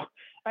so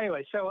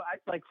anyway,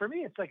 for me,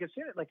 it's like,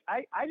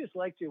 I just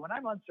like to, when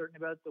I'm uncertain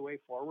about the way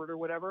forward or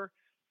whatever,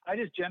 I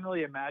just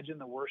generally imagine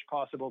the worst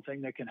possible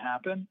thing that can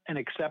happen and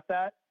accept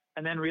that.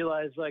 And then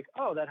realize like,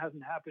 oh, that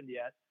hasn't happened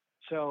yet.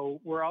 So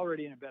we're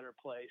already in a better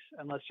place,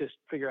 and let's just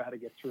figure out how to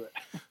get through it.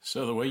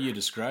 So the way you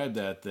describe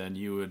that, then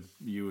you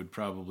would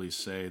probably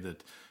say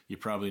that you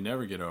probably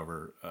never get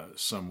over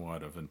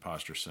somewhat of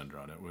imposter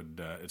syndrome.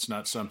 It's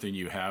not something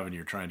you have and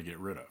you're trying to get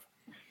rid of.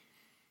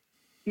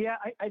 Yeah,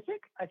 I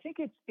think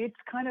it's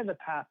kind of the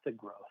path to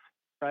growth,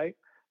 right?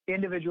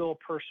 Individual,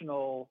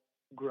 personal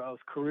growth,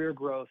 career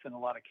growth in a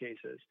lot of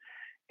cases.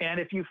 And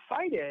if you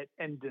fight it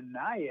and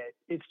deny it,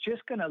 it's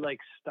just going to like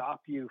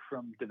stop you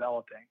from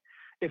developing.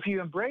 If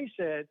you embrace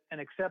it and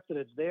accept that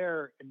it's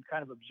there and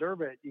kind of observe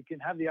it, you can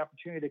have the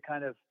opportunity to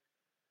kind of,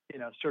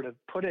 sort of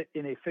put it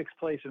in a fixed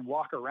place and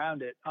walk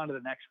around it onto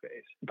the next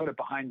phase and put it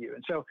behind you.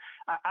 And so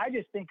I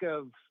just think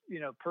of,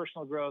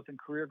 personal growth and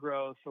career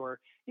growth, or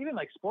even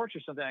like sports or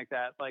something like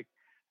that. Like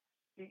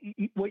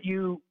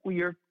you're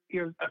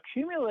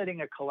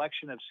accumulating a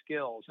collection of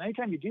skills. And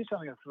anytime you do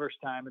something the first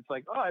time, it's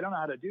like, oh, I don't know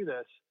how to do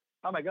this.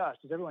 Oh my gosh,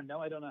 does everyone know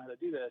I don't know how to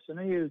do this? And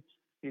then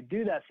you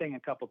do that thing a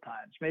couple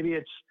times. Maybe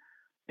it's,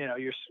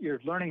 you're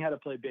learning how to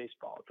play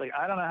baseball. It's like,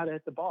 I don't know how to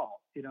hit the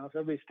ball. If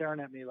everybody's staring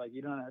at me like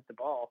you don't know how to hit the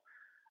ball,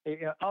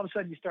 all of a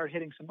sudden you start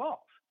hitting some balls.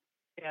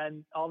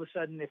 And all of a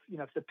sudden, if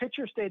the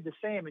pitcher stayed the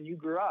same and you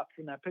grew up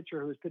from that pitcher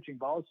who was pitching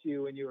balls to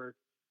you when you were,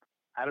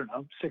 I don't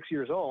know, 6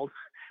 years old,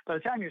 by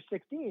the time you're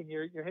 16,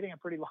 you're hitting a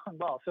pretty long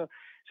ball. So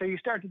you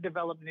start to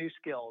develop new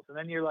skills. And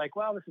then you're like,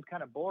 well, this is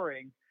kind of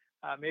boring.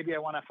 Maybe I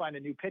want to find a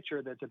new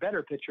pitcher that's a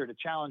better pitcher to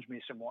challenge me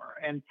some more.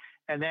 And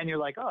then you're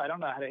like, oh, I don't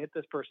know how to hit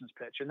this person's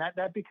pitch. And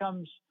that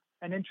becomes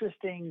an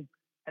interesting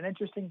an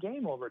interesting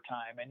game over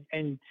time.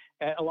 And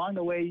along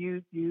the way,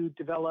 you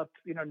develop,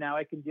 now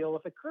I can deal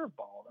with a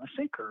curveball and a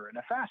sinker and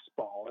a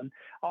fastball and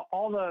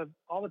all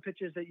the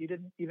pitches that you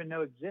didn't even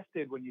know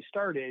existed when you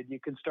started, you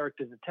can start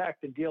to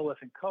detect and deal with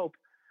and cope,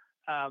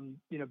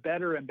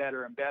 better and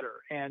better and better.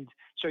 And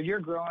so you're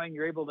growing,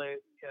 you're able to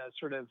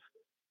sort of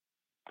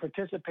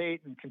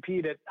participate and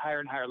compete at higher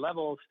and higher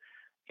levels.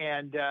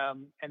 And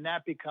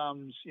that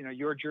becomes,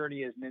 your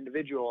journey as an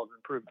individual of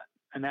improvement.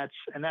 And that's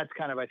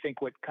kind of, I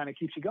think, what kind of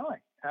keeps you going,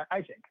 I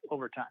think,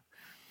 over time.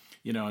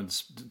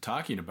 And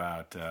talking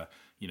about,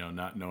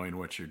 not knowing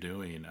what you're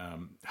doing,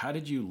 how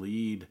did you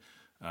lead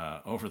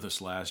over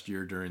this last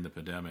year during the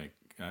pandemic?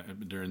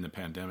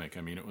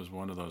 I mean, it was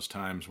one of those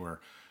times where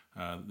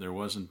there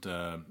wasn't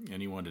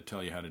anyone to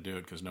tell you how to do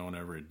it because no one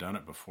ever had done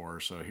it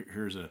before. So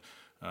here's a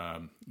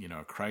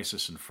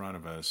crisis in front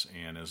of us,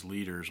 and as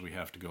leaders, we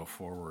have to go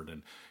forward.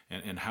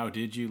 And how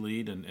did you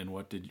lead, and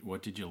what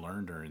did you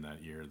learn during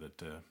that year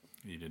that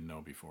you didn't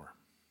know before?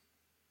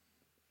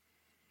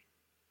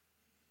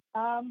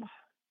 I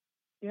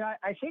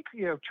think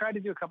try to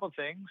do a couple of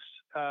things.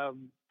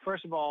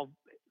 First of all,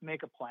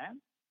 make a plan.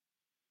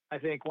 I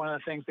think one of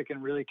the things that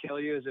can really kill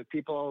you is if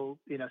people,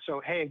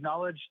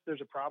 acknowledge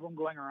there's a problem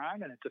going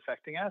around and it's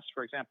affecting us.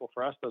 For example,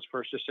 for us, those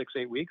first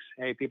 6-8 weeks,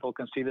 people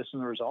can see this in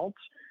the results.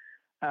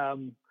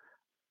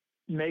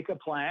 Make a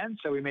plan.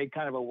 So we made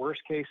kind of a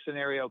worst case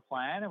scenario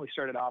plan, and we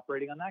started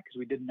operating on that because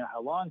we didn't know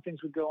how long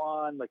things would go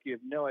on. Like, you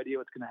have no idea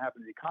what's going to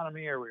happen to the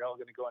economy. Are we all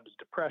going to go into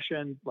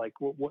depression? Like,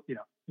 what,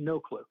 no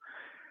clue.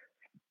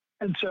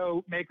 And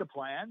so make a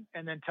plan,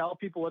 and then tell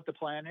people what the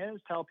plan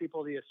is, tell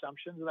people the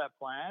assumptions of that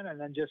plan, and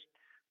then just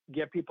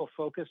get people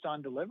focused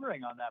on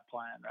delivering on that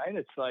plan, right?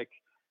 It's like,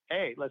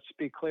 hey, let's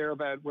be clear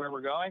about where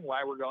we're going,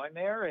 why we're going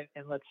there,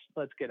 and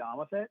let's get on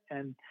with it.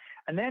 And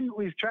then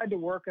we've tried to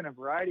work in a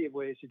variety of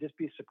ways to just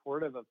be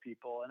supportive of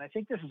people. And I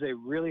think this is a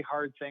really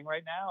hard thing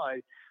right now.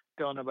 I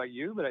don't know about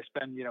you, but I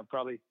spend,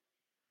 probably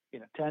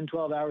 10,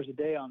 12 hours a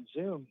day on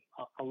Zoom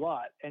a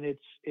lot. And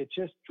it's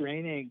just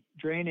draining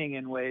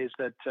in ways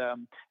that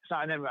it's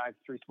not. And then I have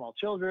 3 small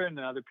children,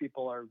 and other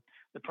people are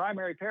the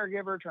primary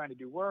caregiver trying to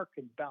do work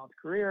and balance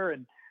career.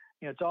 And,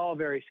 it's all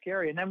very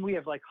scary. And then we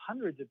have like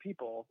hundreds of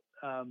people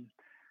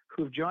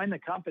who've joined the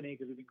company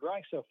because we've been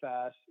growing so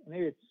fast.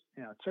 Maybe it's,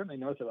 it's certainly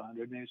north of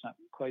 100. Maybe it's not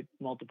quite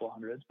multiple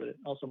hundreds, but it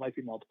also might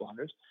be multiple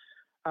hundreds.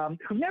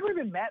 Who've never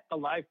even met a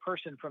live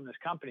person from this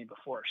company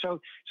before. So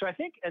I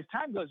think as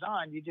time goes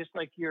on, you just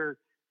like your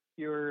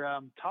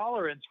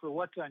tolerance for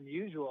what's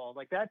unusual,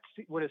 like that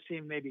would have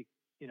seemed maybe,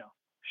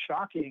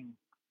 shocking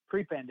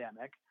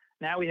pre-pandemic.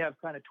 Now we have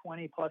kind of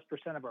 20+%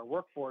 of our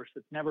workforce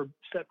that's never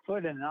set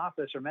foot in an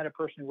office or met a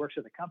person who works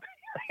at the company.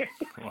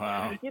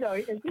 Wow.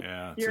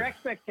 Your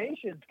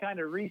expectations kind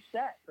of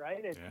reset,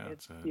 right?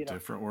 It's a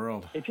different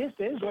world. It just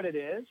is what it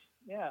is.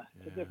 Yeah,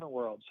 it's a different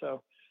world.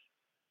 So,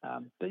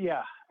 but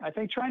yeah, I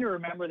think trying to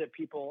remember that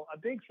a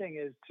big thing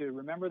is to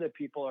remember that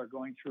people are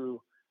going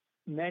through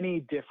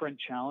many different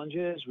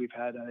challenges. We've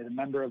had a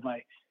member of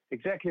my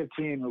executive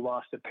team who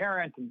lost a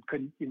parent and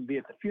couldn't even be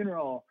at the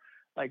funeral.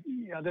 Like,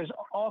 there's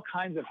all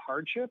kinds of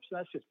hardships.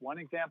 That's just one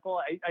example.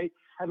 I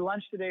had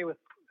lunch today with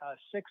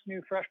 6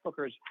 new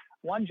FreshBookers.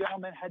 One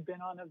gentleman had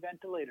been on a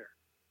ventilator.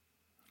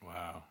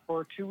 Wow.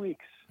 For 2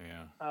 weeks.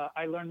 Yeah.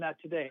 I learned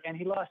that today. And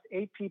he lost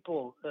 8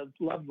 people,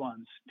 loved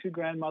ones, 2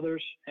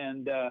 grandmothers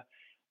and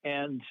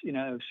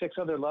 6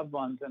 other loved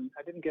ones. And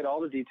I didn't get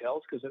all the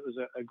details because it was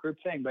a group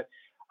thing. But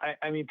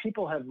I mean,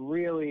 people have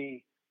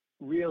really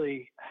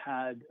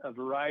had a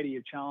variety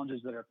of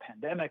challenges that are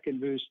pandemic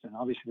induced, and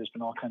obviously there's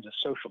been all kinds of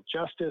social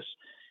justice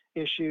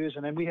issues.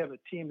 And then we have a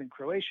team in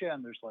Croatia,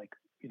 and there's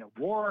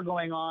war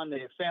going on. They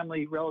have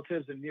family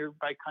relatives in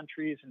nearby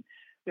countries, and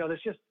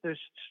there's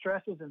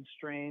stresses and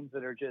strains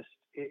that are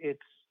it's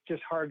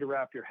just hard to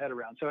wrap your head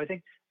around. So I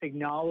think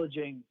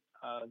acknowledging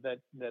that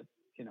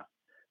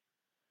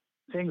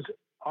things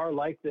are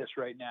like this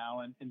right now,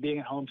 and being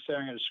at home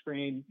staring at a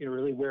screen,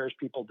 really wears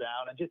people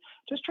down, and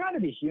just trying to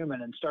be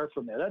human and start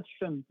from there. That's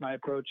been my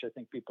approach. I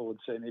think people would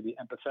say maybe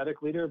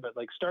empathetic leader, but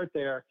start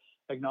there,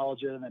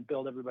 acknowledge it, and then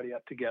build everybody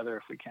up together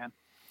if we can.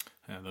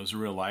 Yeah, those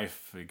real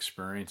life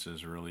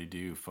experiences really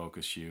do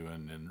focus you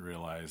and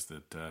realize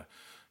that,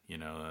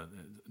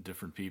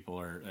 different people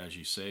are, as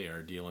you say,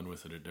 are dealing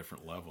with it at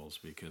different levels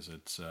because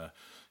it's,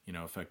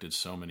 affected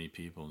so many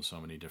people in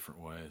so many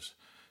different ways.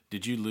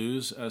 Did you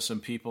lose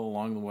some people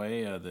along the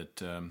way that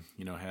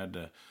had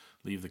to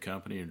leave the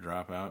company or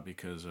drop out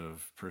because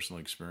of personal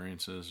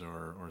experiences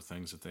or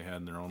things that they had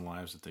in their own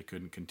lives that they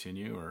couldn't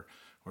continue,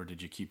 or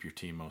did you keep your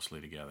team mostly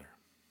together?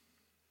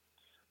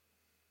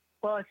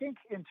 Well, I think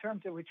in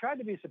terms of, we tried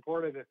to be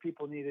supportive if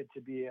people needed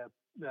to be a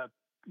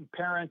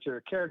parent or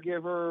a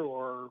caregiver,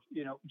 or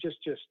just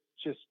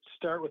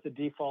start with the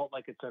default,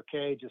 like it's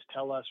okay, just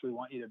tell us we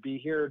want you to be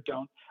here.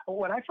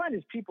 What I find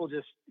is people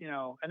just,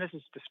 and this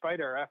is despite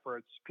our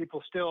efforts,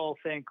 people still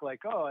think like,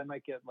 oh, I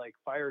might get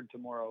fired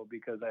tomorrow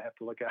because I have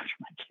to look after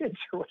my kids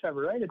or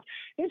whatever, right?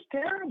 It's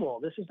terrible.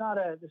 This is not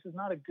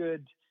a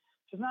good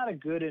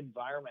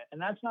environment,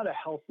 and that's not a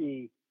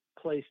healthy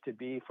place to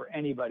be for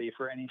anybody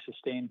for any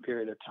sustained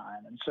period of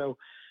time. And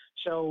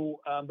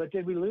but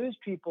did we lose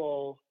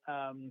people?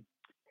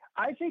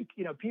 I think,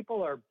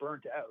 people are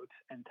burnt out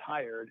and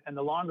tired. And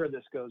the longer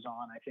this goes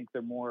on, I think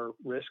the more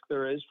risk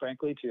there is,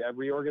 frankly, to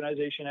every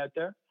organization out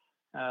there.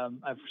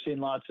 I've seen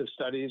lots of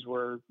studies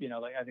where,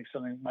 like I think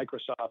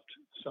Microsoft,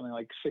 something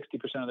like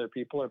 60% of their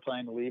people are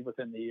planning to leave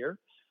within the year.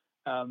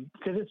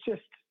 Because it's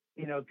just,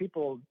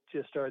 people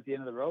just are at the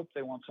end of the rope.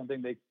 They want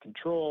something they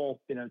control.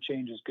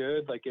 Change is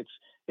good. Like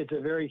it's a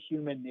very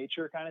human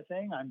nature kind of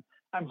thing.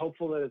 I'm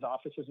hopeful that as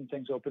offices and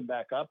things open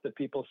back up, that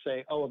people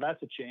say, oh, well,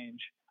 that's a change.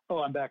 Oh,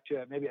 I'm back to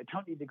it. Maybe I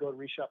don't need to go to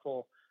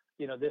reshuffle,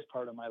 this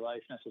part of my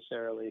life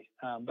necessarily.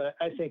 But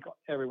I think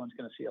everyone's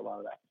going to see a lot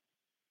of that.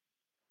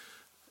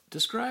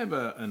 Describe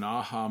an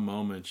aha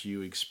moment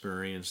you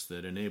experienced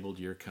that enabled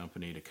your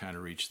company to kind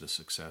of reach the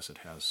success it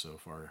has so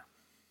far.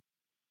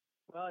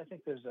 Well, I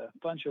think there's a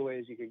bunch of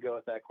ways you could go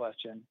with that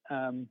question.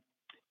 And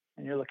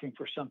you're looking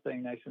for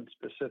something nice and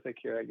specific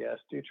here, I guess.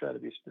 Do try to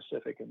be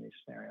specific in these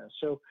scenarios.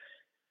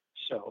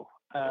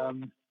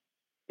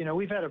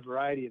 We've had a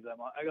variety of them.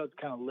 I'll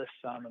kind of list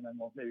some, and then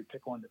we'll maybe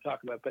pick one to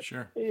talk about. But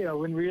sure.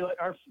 When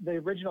the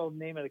original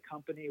name of the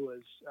company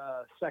was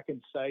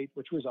Second Sight,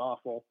 which was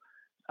awful.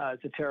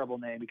 It's a terrible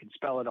name. You can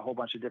spell it a whole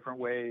bunch of different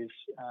ways.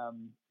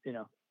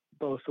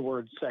 Both the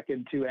words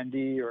second,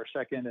 2ND, or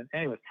second. And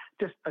anyways,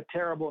 just a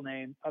terrible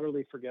name,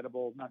 utterly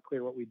forgettable, not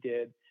clear what we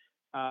did.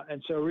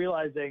 And so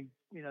realizing,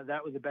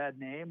 that was a bad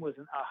name was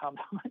an aha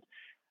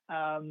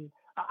moment.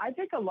 I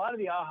think a lot of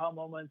the aha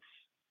moments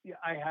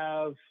I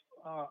have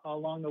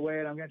along the way,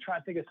 and I'm going to try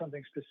and think of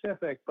something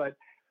specific, but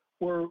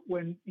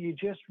when you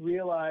just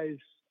realize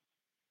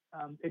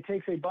it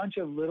takes a bunch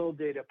of little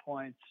data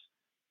points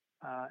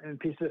and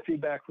pieces of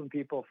feedback from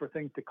people for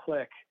things to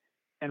click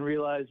and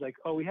realize like,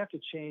 oh, we have to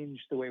change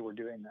the way we're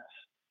doing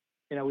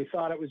this. We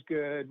thought it was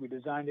good. We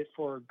designed it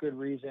for a good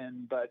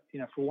reason, but,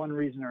 for one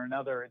reason or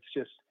another,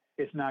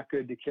 it's not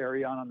good to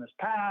carry on this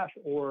path,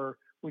 or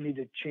we need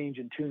to change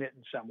and tune it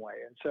in some way.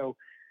 And so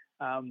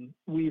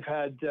we've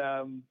had,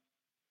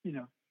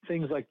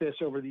 things like this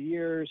over the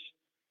years.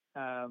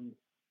 And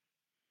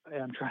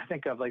I'm trying to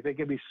think of, like, they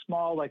can be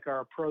small, like our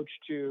approach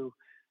to,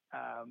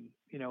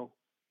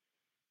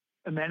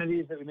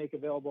 amenities that we make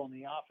available in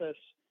the office,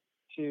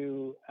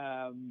 to,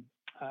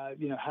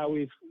 how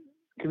we've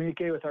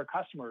communicated with our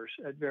customers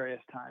at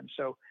various times.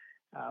 So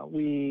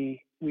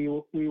we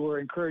were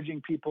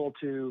encouraging people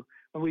to,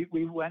 when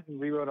we went and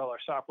rewrote all our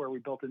software, we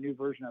built a new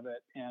version of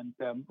it. And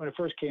when it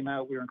first came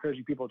out, we were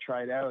encouraging people to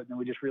try it out. And then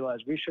we just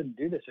realized we shouldn't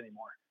do this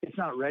anymore. It's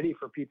not ready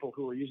for people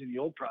who are using the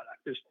old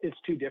product. It's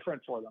too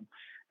different for them.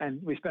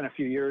 And we spent a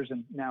few years,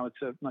 and now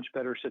it's a much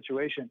better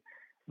situation.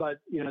 But,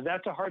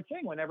 that's a hard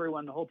thing when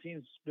the whole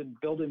team's been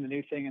building the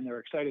new thing and they're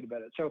excited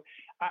about it. So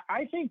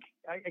I think,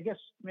 I guess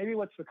maybe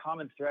what's the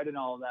common thread in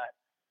all of that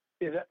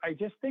is I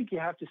just think you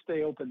have to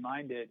stay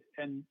open-minded.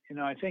 And,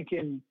 I think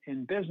in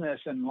business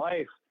and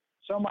life,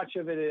 so much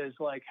of it is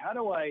like, how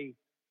do I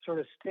sort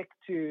of stick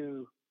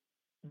to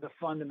the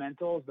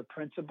fundamentals, the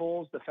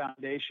principles, the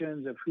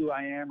foundations of who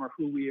I am or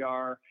who we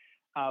are,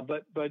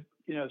 but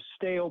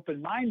stay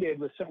open-minded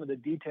with some of the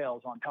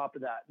details on top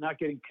of that, not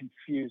getting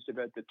confused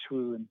about the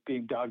two and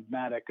being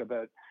dogmatic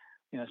about,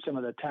 some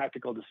of the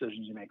tactical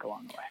decisions you make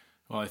along the way.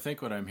 Well, I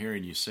think what I'm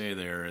hearing you say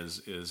there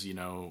is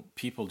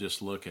people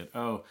just look at,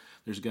 oh,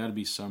 there's got to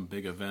be some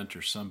big event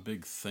or some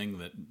big thing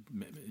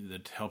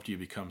that helped you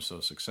become so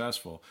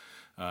successful,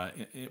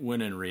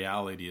 when in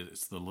reality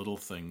it's the little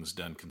things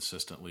done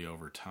consistently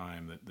over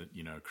time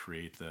that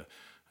create the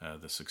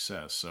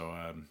success. So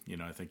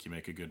I think you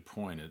make a good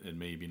point. It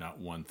may be not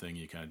one thing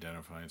you can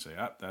identify and say,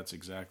 that's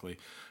exactly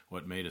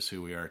what made us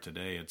who we are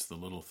today. It's the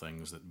little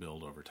things that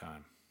build over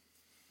time.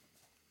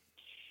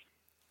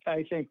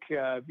 I think,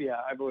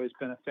 I've always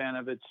been a fan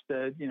of it's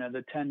the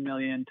 10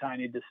 million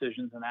tiny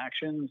decisions and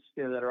actions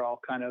that are all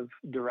kind of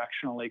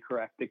directionally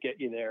correct that get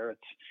you there.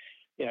 It's,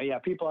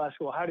 people ask,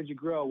 well, how did you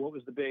grow? What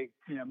was the big,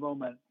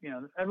 moment?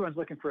 Everyone's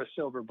looking for a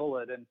silver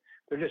bullet, and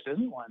there just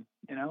isn't one.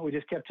 We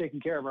just kept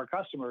taking care of our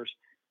customers.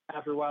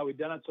 After a while, we'd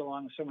done it so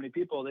long with so many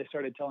people, they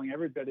started telling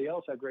everybody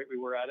else how great we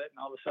were at it. And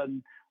all of a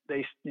sudden,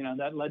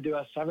 that led to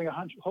us having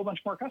a whole bunch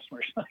more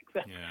customers like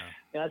that.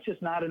 Yeah, it's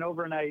just not an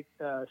overnight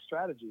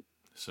strategy.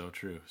 So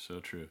true.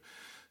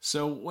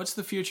 So what's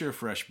the future of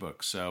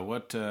FreshBooks?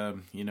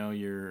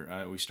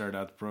 We started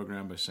out the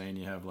program by saying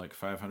you have like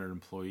 500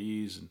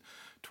 employees and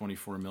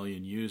 24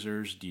 million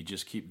users. Do you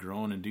just keep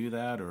growing and do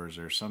that, or is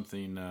there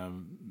something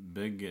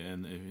big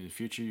in the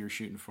future you're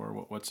shooting for?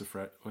 What's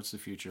the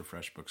future of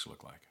FreshBooks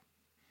look like?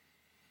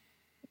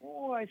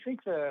 Well, I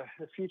think the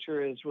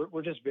future is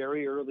we're just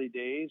very early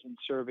days in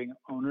serving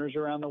owners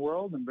around the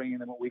world and bringing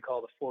them what we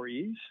call the 4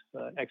 E's,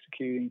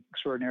 executing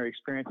extraordinary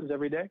experiences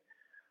every day.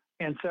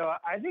 And so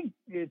I think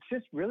it's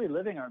just really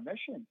living our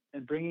mission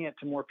and bringing it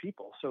to more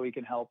people so we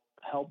can help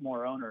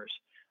more owners.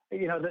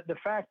 The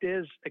fact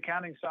is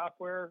accounting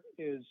software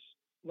is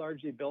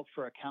largely built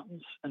for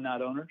accountants and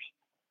not owners.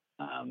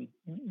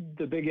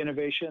 The big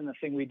innovation, the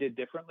thing we did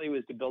differently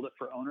was to build it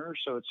for owners.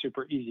 So it's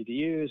super easy to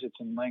use. It's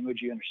in language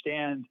you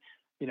understand.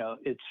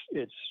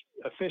 It's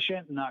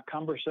efficient and not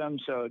cumbersome.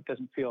 So it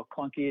doesn't feel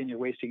clunky and you're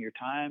wasting your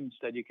time.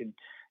 Instead, you can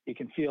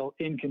feel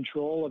in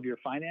control of your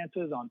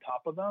finances on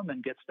top of them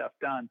and get stuff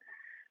done.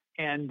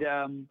 And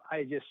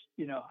I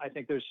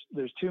think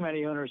there's too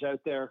many owners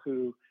out there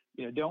who,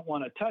 don't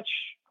want to touch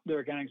their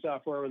accounting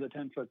software with a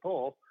 10-foot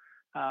pole.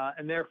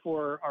 And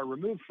therefore are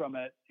removed from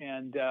it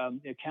and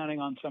counting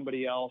on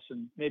somebody else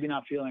and maybe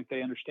not feeling like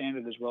they understand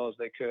it as well as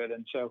they could.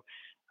 And so,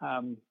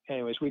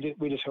 anyways,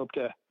 we just hope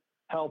to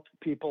help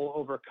people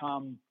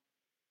overcome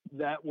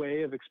that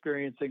way of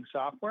experiencing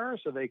software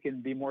so they can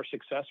be more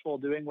successful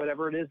doing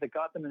whatever it is that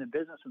got them in the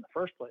business in the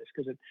first place,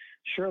 because it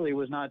surely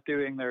was not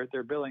doing their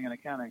billing and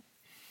accounting.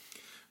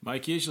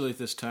 Mike, usually at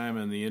this time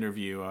in the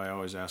interview, I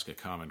always ask a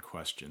common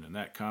question, and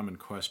that common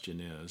question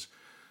is,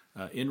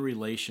 in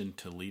relation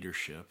to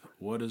leadership,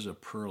 what is a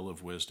pearl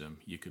of wisdom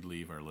you could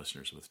leave our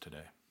listeners with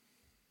today?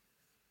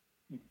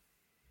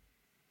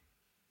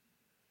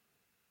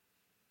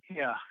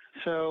 Yeah.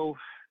 So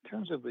in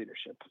terms of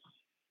leadership,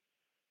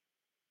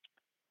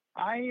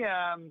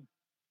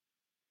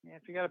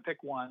 if you got to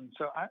pick one,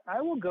 so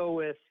I will go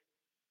with,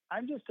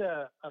 I'm just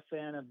a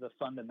fan of the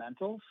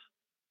fundamentals.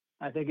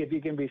 I think if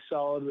you can be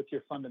solid with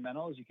your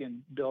fundamentals, you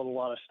can build a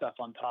lot of stuff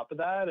on top of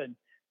that. And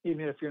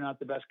even if you're not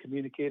the best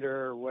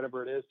communicator or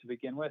whatever it is to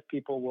begin with,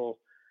 people will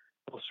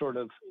sort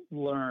of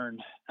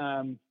learn.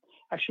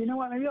 Actually, you know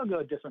what? Maybe I'll go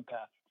a different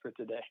path for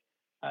today.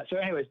 So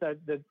anyways,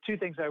 the two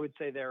things I would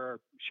say there are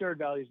shared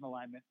values and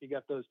alignment. You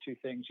got those two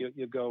things, you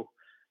can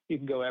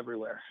go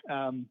everywhere.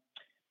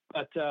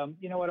 But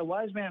you know what? A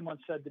wise man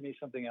once said to me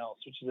something else,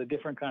 which is a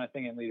different kind of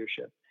thing in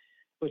leadership,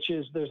 which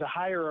is there's a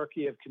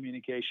hierarchy of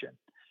communication.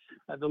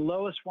 The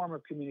lowest form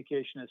of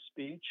communication is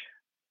speech.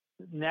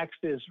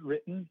 Next is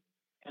written.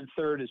 And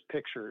third is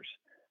pictures.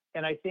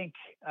 And I think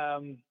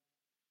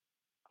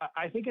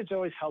it's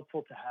always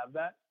helpful to have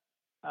that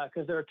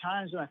because there are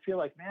times when I feel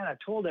like, man, I've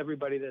told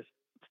everybody this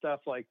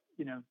stuff 10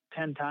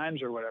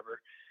 times or whatever.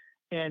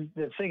 And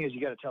the thing is, you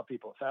got to tell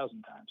people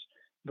 1,000 times.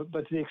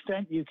 But to the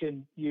extent you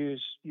can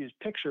use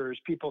pictures,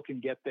 people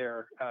can get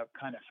there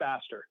kind of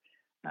faster.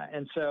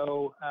 And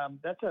so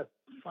that's a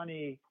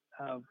funny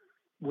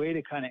way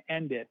to kind of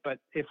end it. But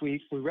if we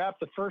wrap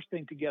the first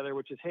thing together,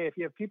 which is, hey, if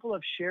you have people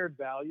of shared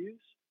values,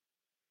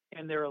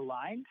 and they're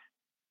aligned,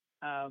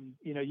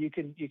 you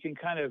can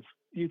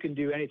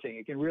do anything.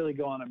 You can really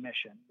go on a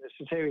mission. This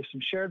is, hey, we have some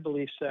shared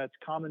belief sets,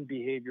 common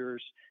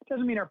behaviors.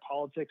 Doesn't mean our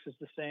politics is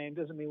the same.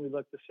 Doesn't mean we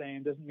look the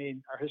same. Doesn't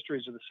mean our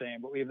histories are the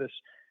same. But we have this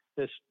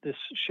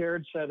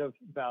shared set of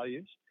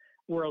values.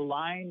 We're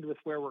aligned with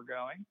where we're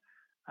going.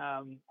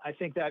 I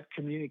think that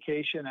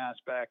communication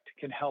aspect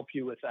can help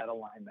you with that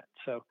alignment.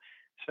 So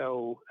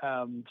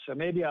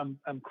maybe I'm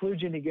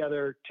kludging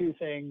together two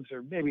things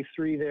or maybe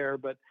three there,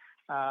 but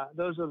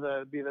those are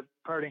the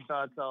parting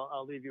thoughts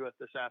I'll leave you with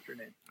this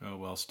afternoon. Oh,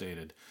 well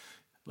stated.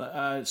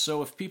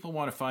 So if people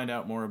want to find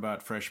out more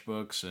about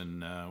FreshBooks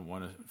and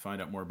want to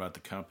find out more about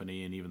the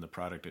company and even the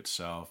product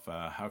itself,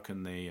 how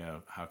can they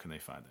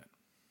find that?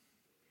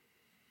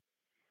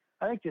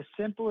 I think the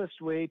simplest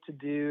way to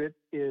do it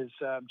is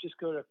just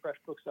go to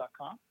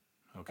freshbooks.com.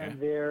 Okay. And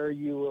there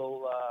you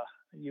will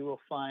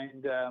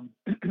find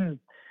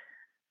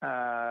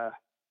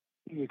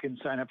you can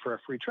sign up for a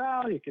free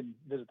trial. You can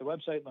visit the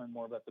website, learn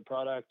more about the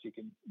product. You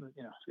can, if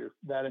you're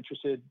that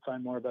interested,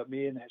 find more about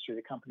me and the history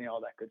of the company, all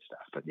that good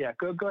stuff. But yeah,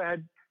 go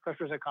ahead,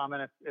 FreshBooks.com.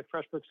 And if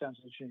FreshBooks sounds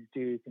interesting to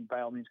you, you can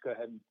by all means go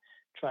ahead and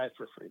try it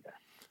for free there.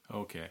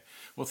 Okay.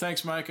 Well,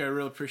 thanks, Mike. I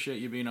really appreciate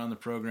you being on the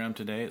program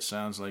today. It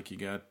sounds like you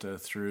got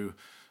through,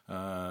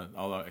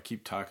 although I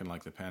keep talking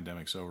like the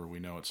pandemic's over. We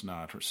know it's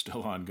not. We're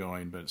still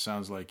ongoing, but it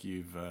sounds like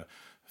you've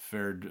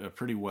fared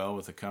pretty well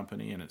with the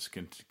company, and it's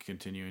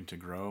continuing to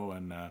grow.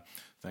 And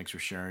thanks for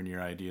sharing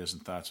your ideas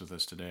and thoughts with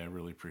us today. I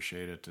really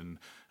appreciate it. And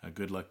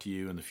good luck to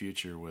you in the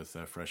future with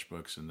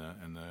FreshBooks and the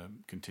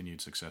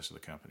continued success of the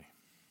company.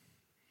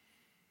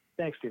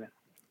 Thanks, Stephen.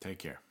 Take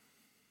care.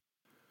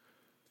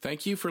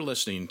 Thank you for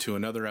listening to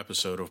another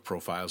episode of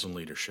Profiles in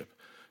Leadership.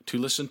 To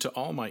listen to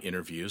all my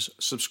interviews,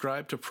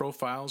 subscribe to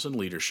Profiles in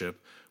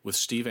Leadership with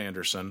Steve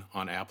Anderson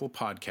on Apple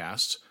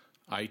Podcasts,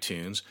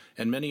 iTunes,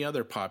 and many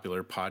other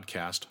popular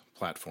podcast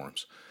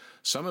platforms.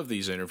 Some of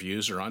these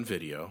interviews are on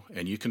video,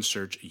 and you can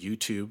search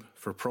YouTube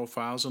for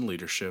Profiles in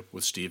Leadership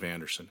with Steve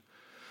Anderson.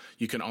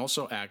 You can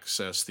also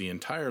access the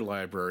entire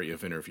library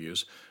of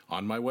interviews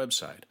on my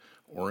website,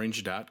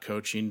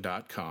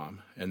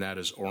 orange.coaching.com, and that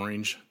is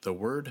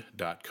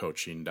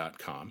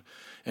orangetheword.coaching.com,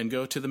 and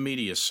go to the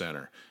Media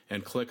Center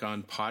and click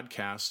on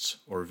Podcasts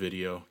or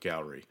Video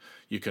Gallery.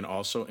 You can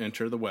also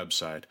enter the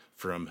website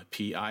from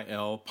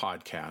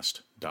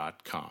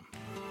pilpodcast.com.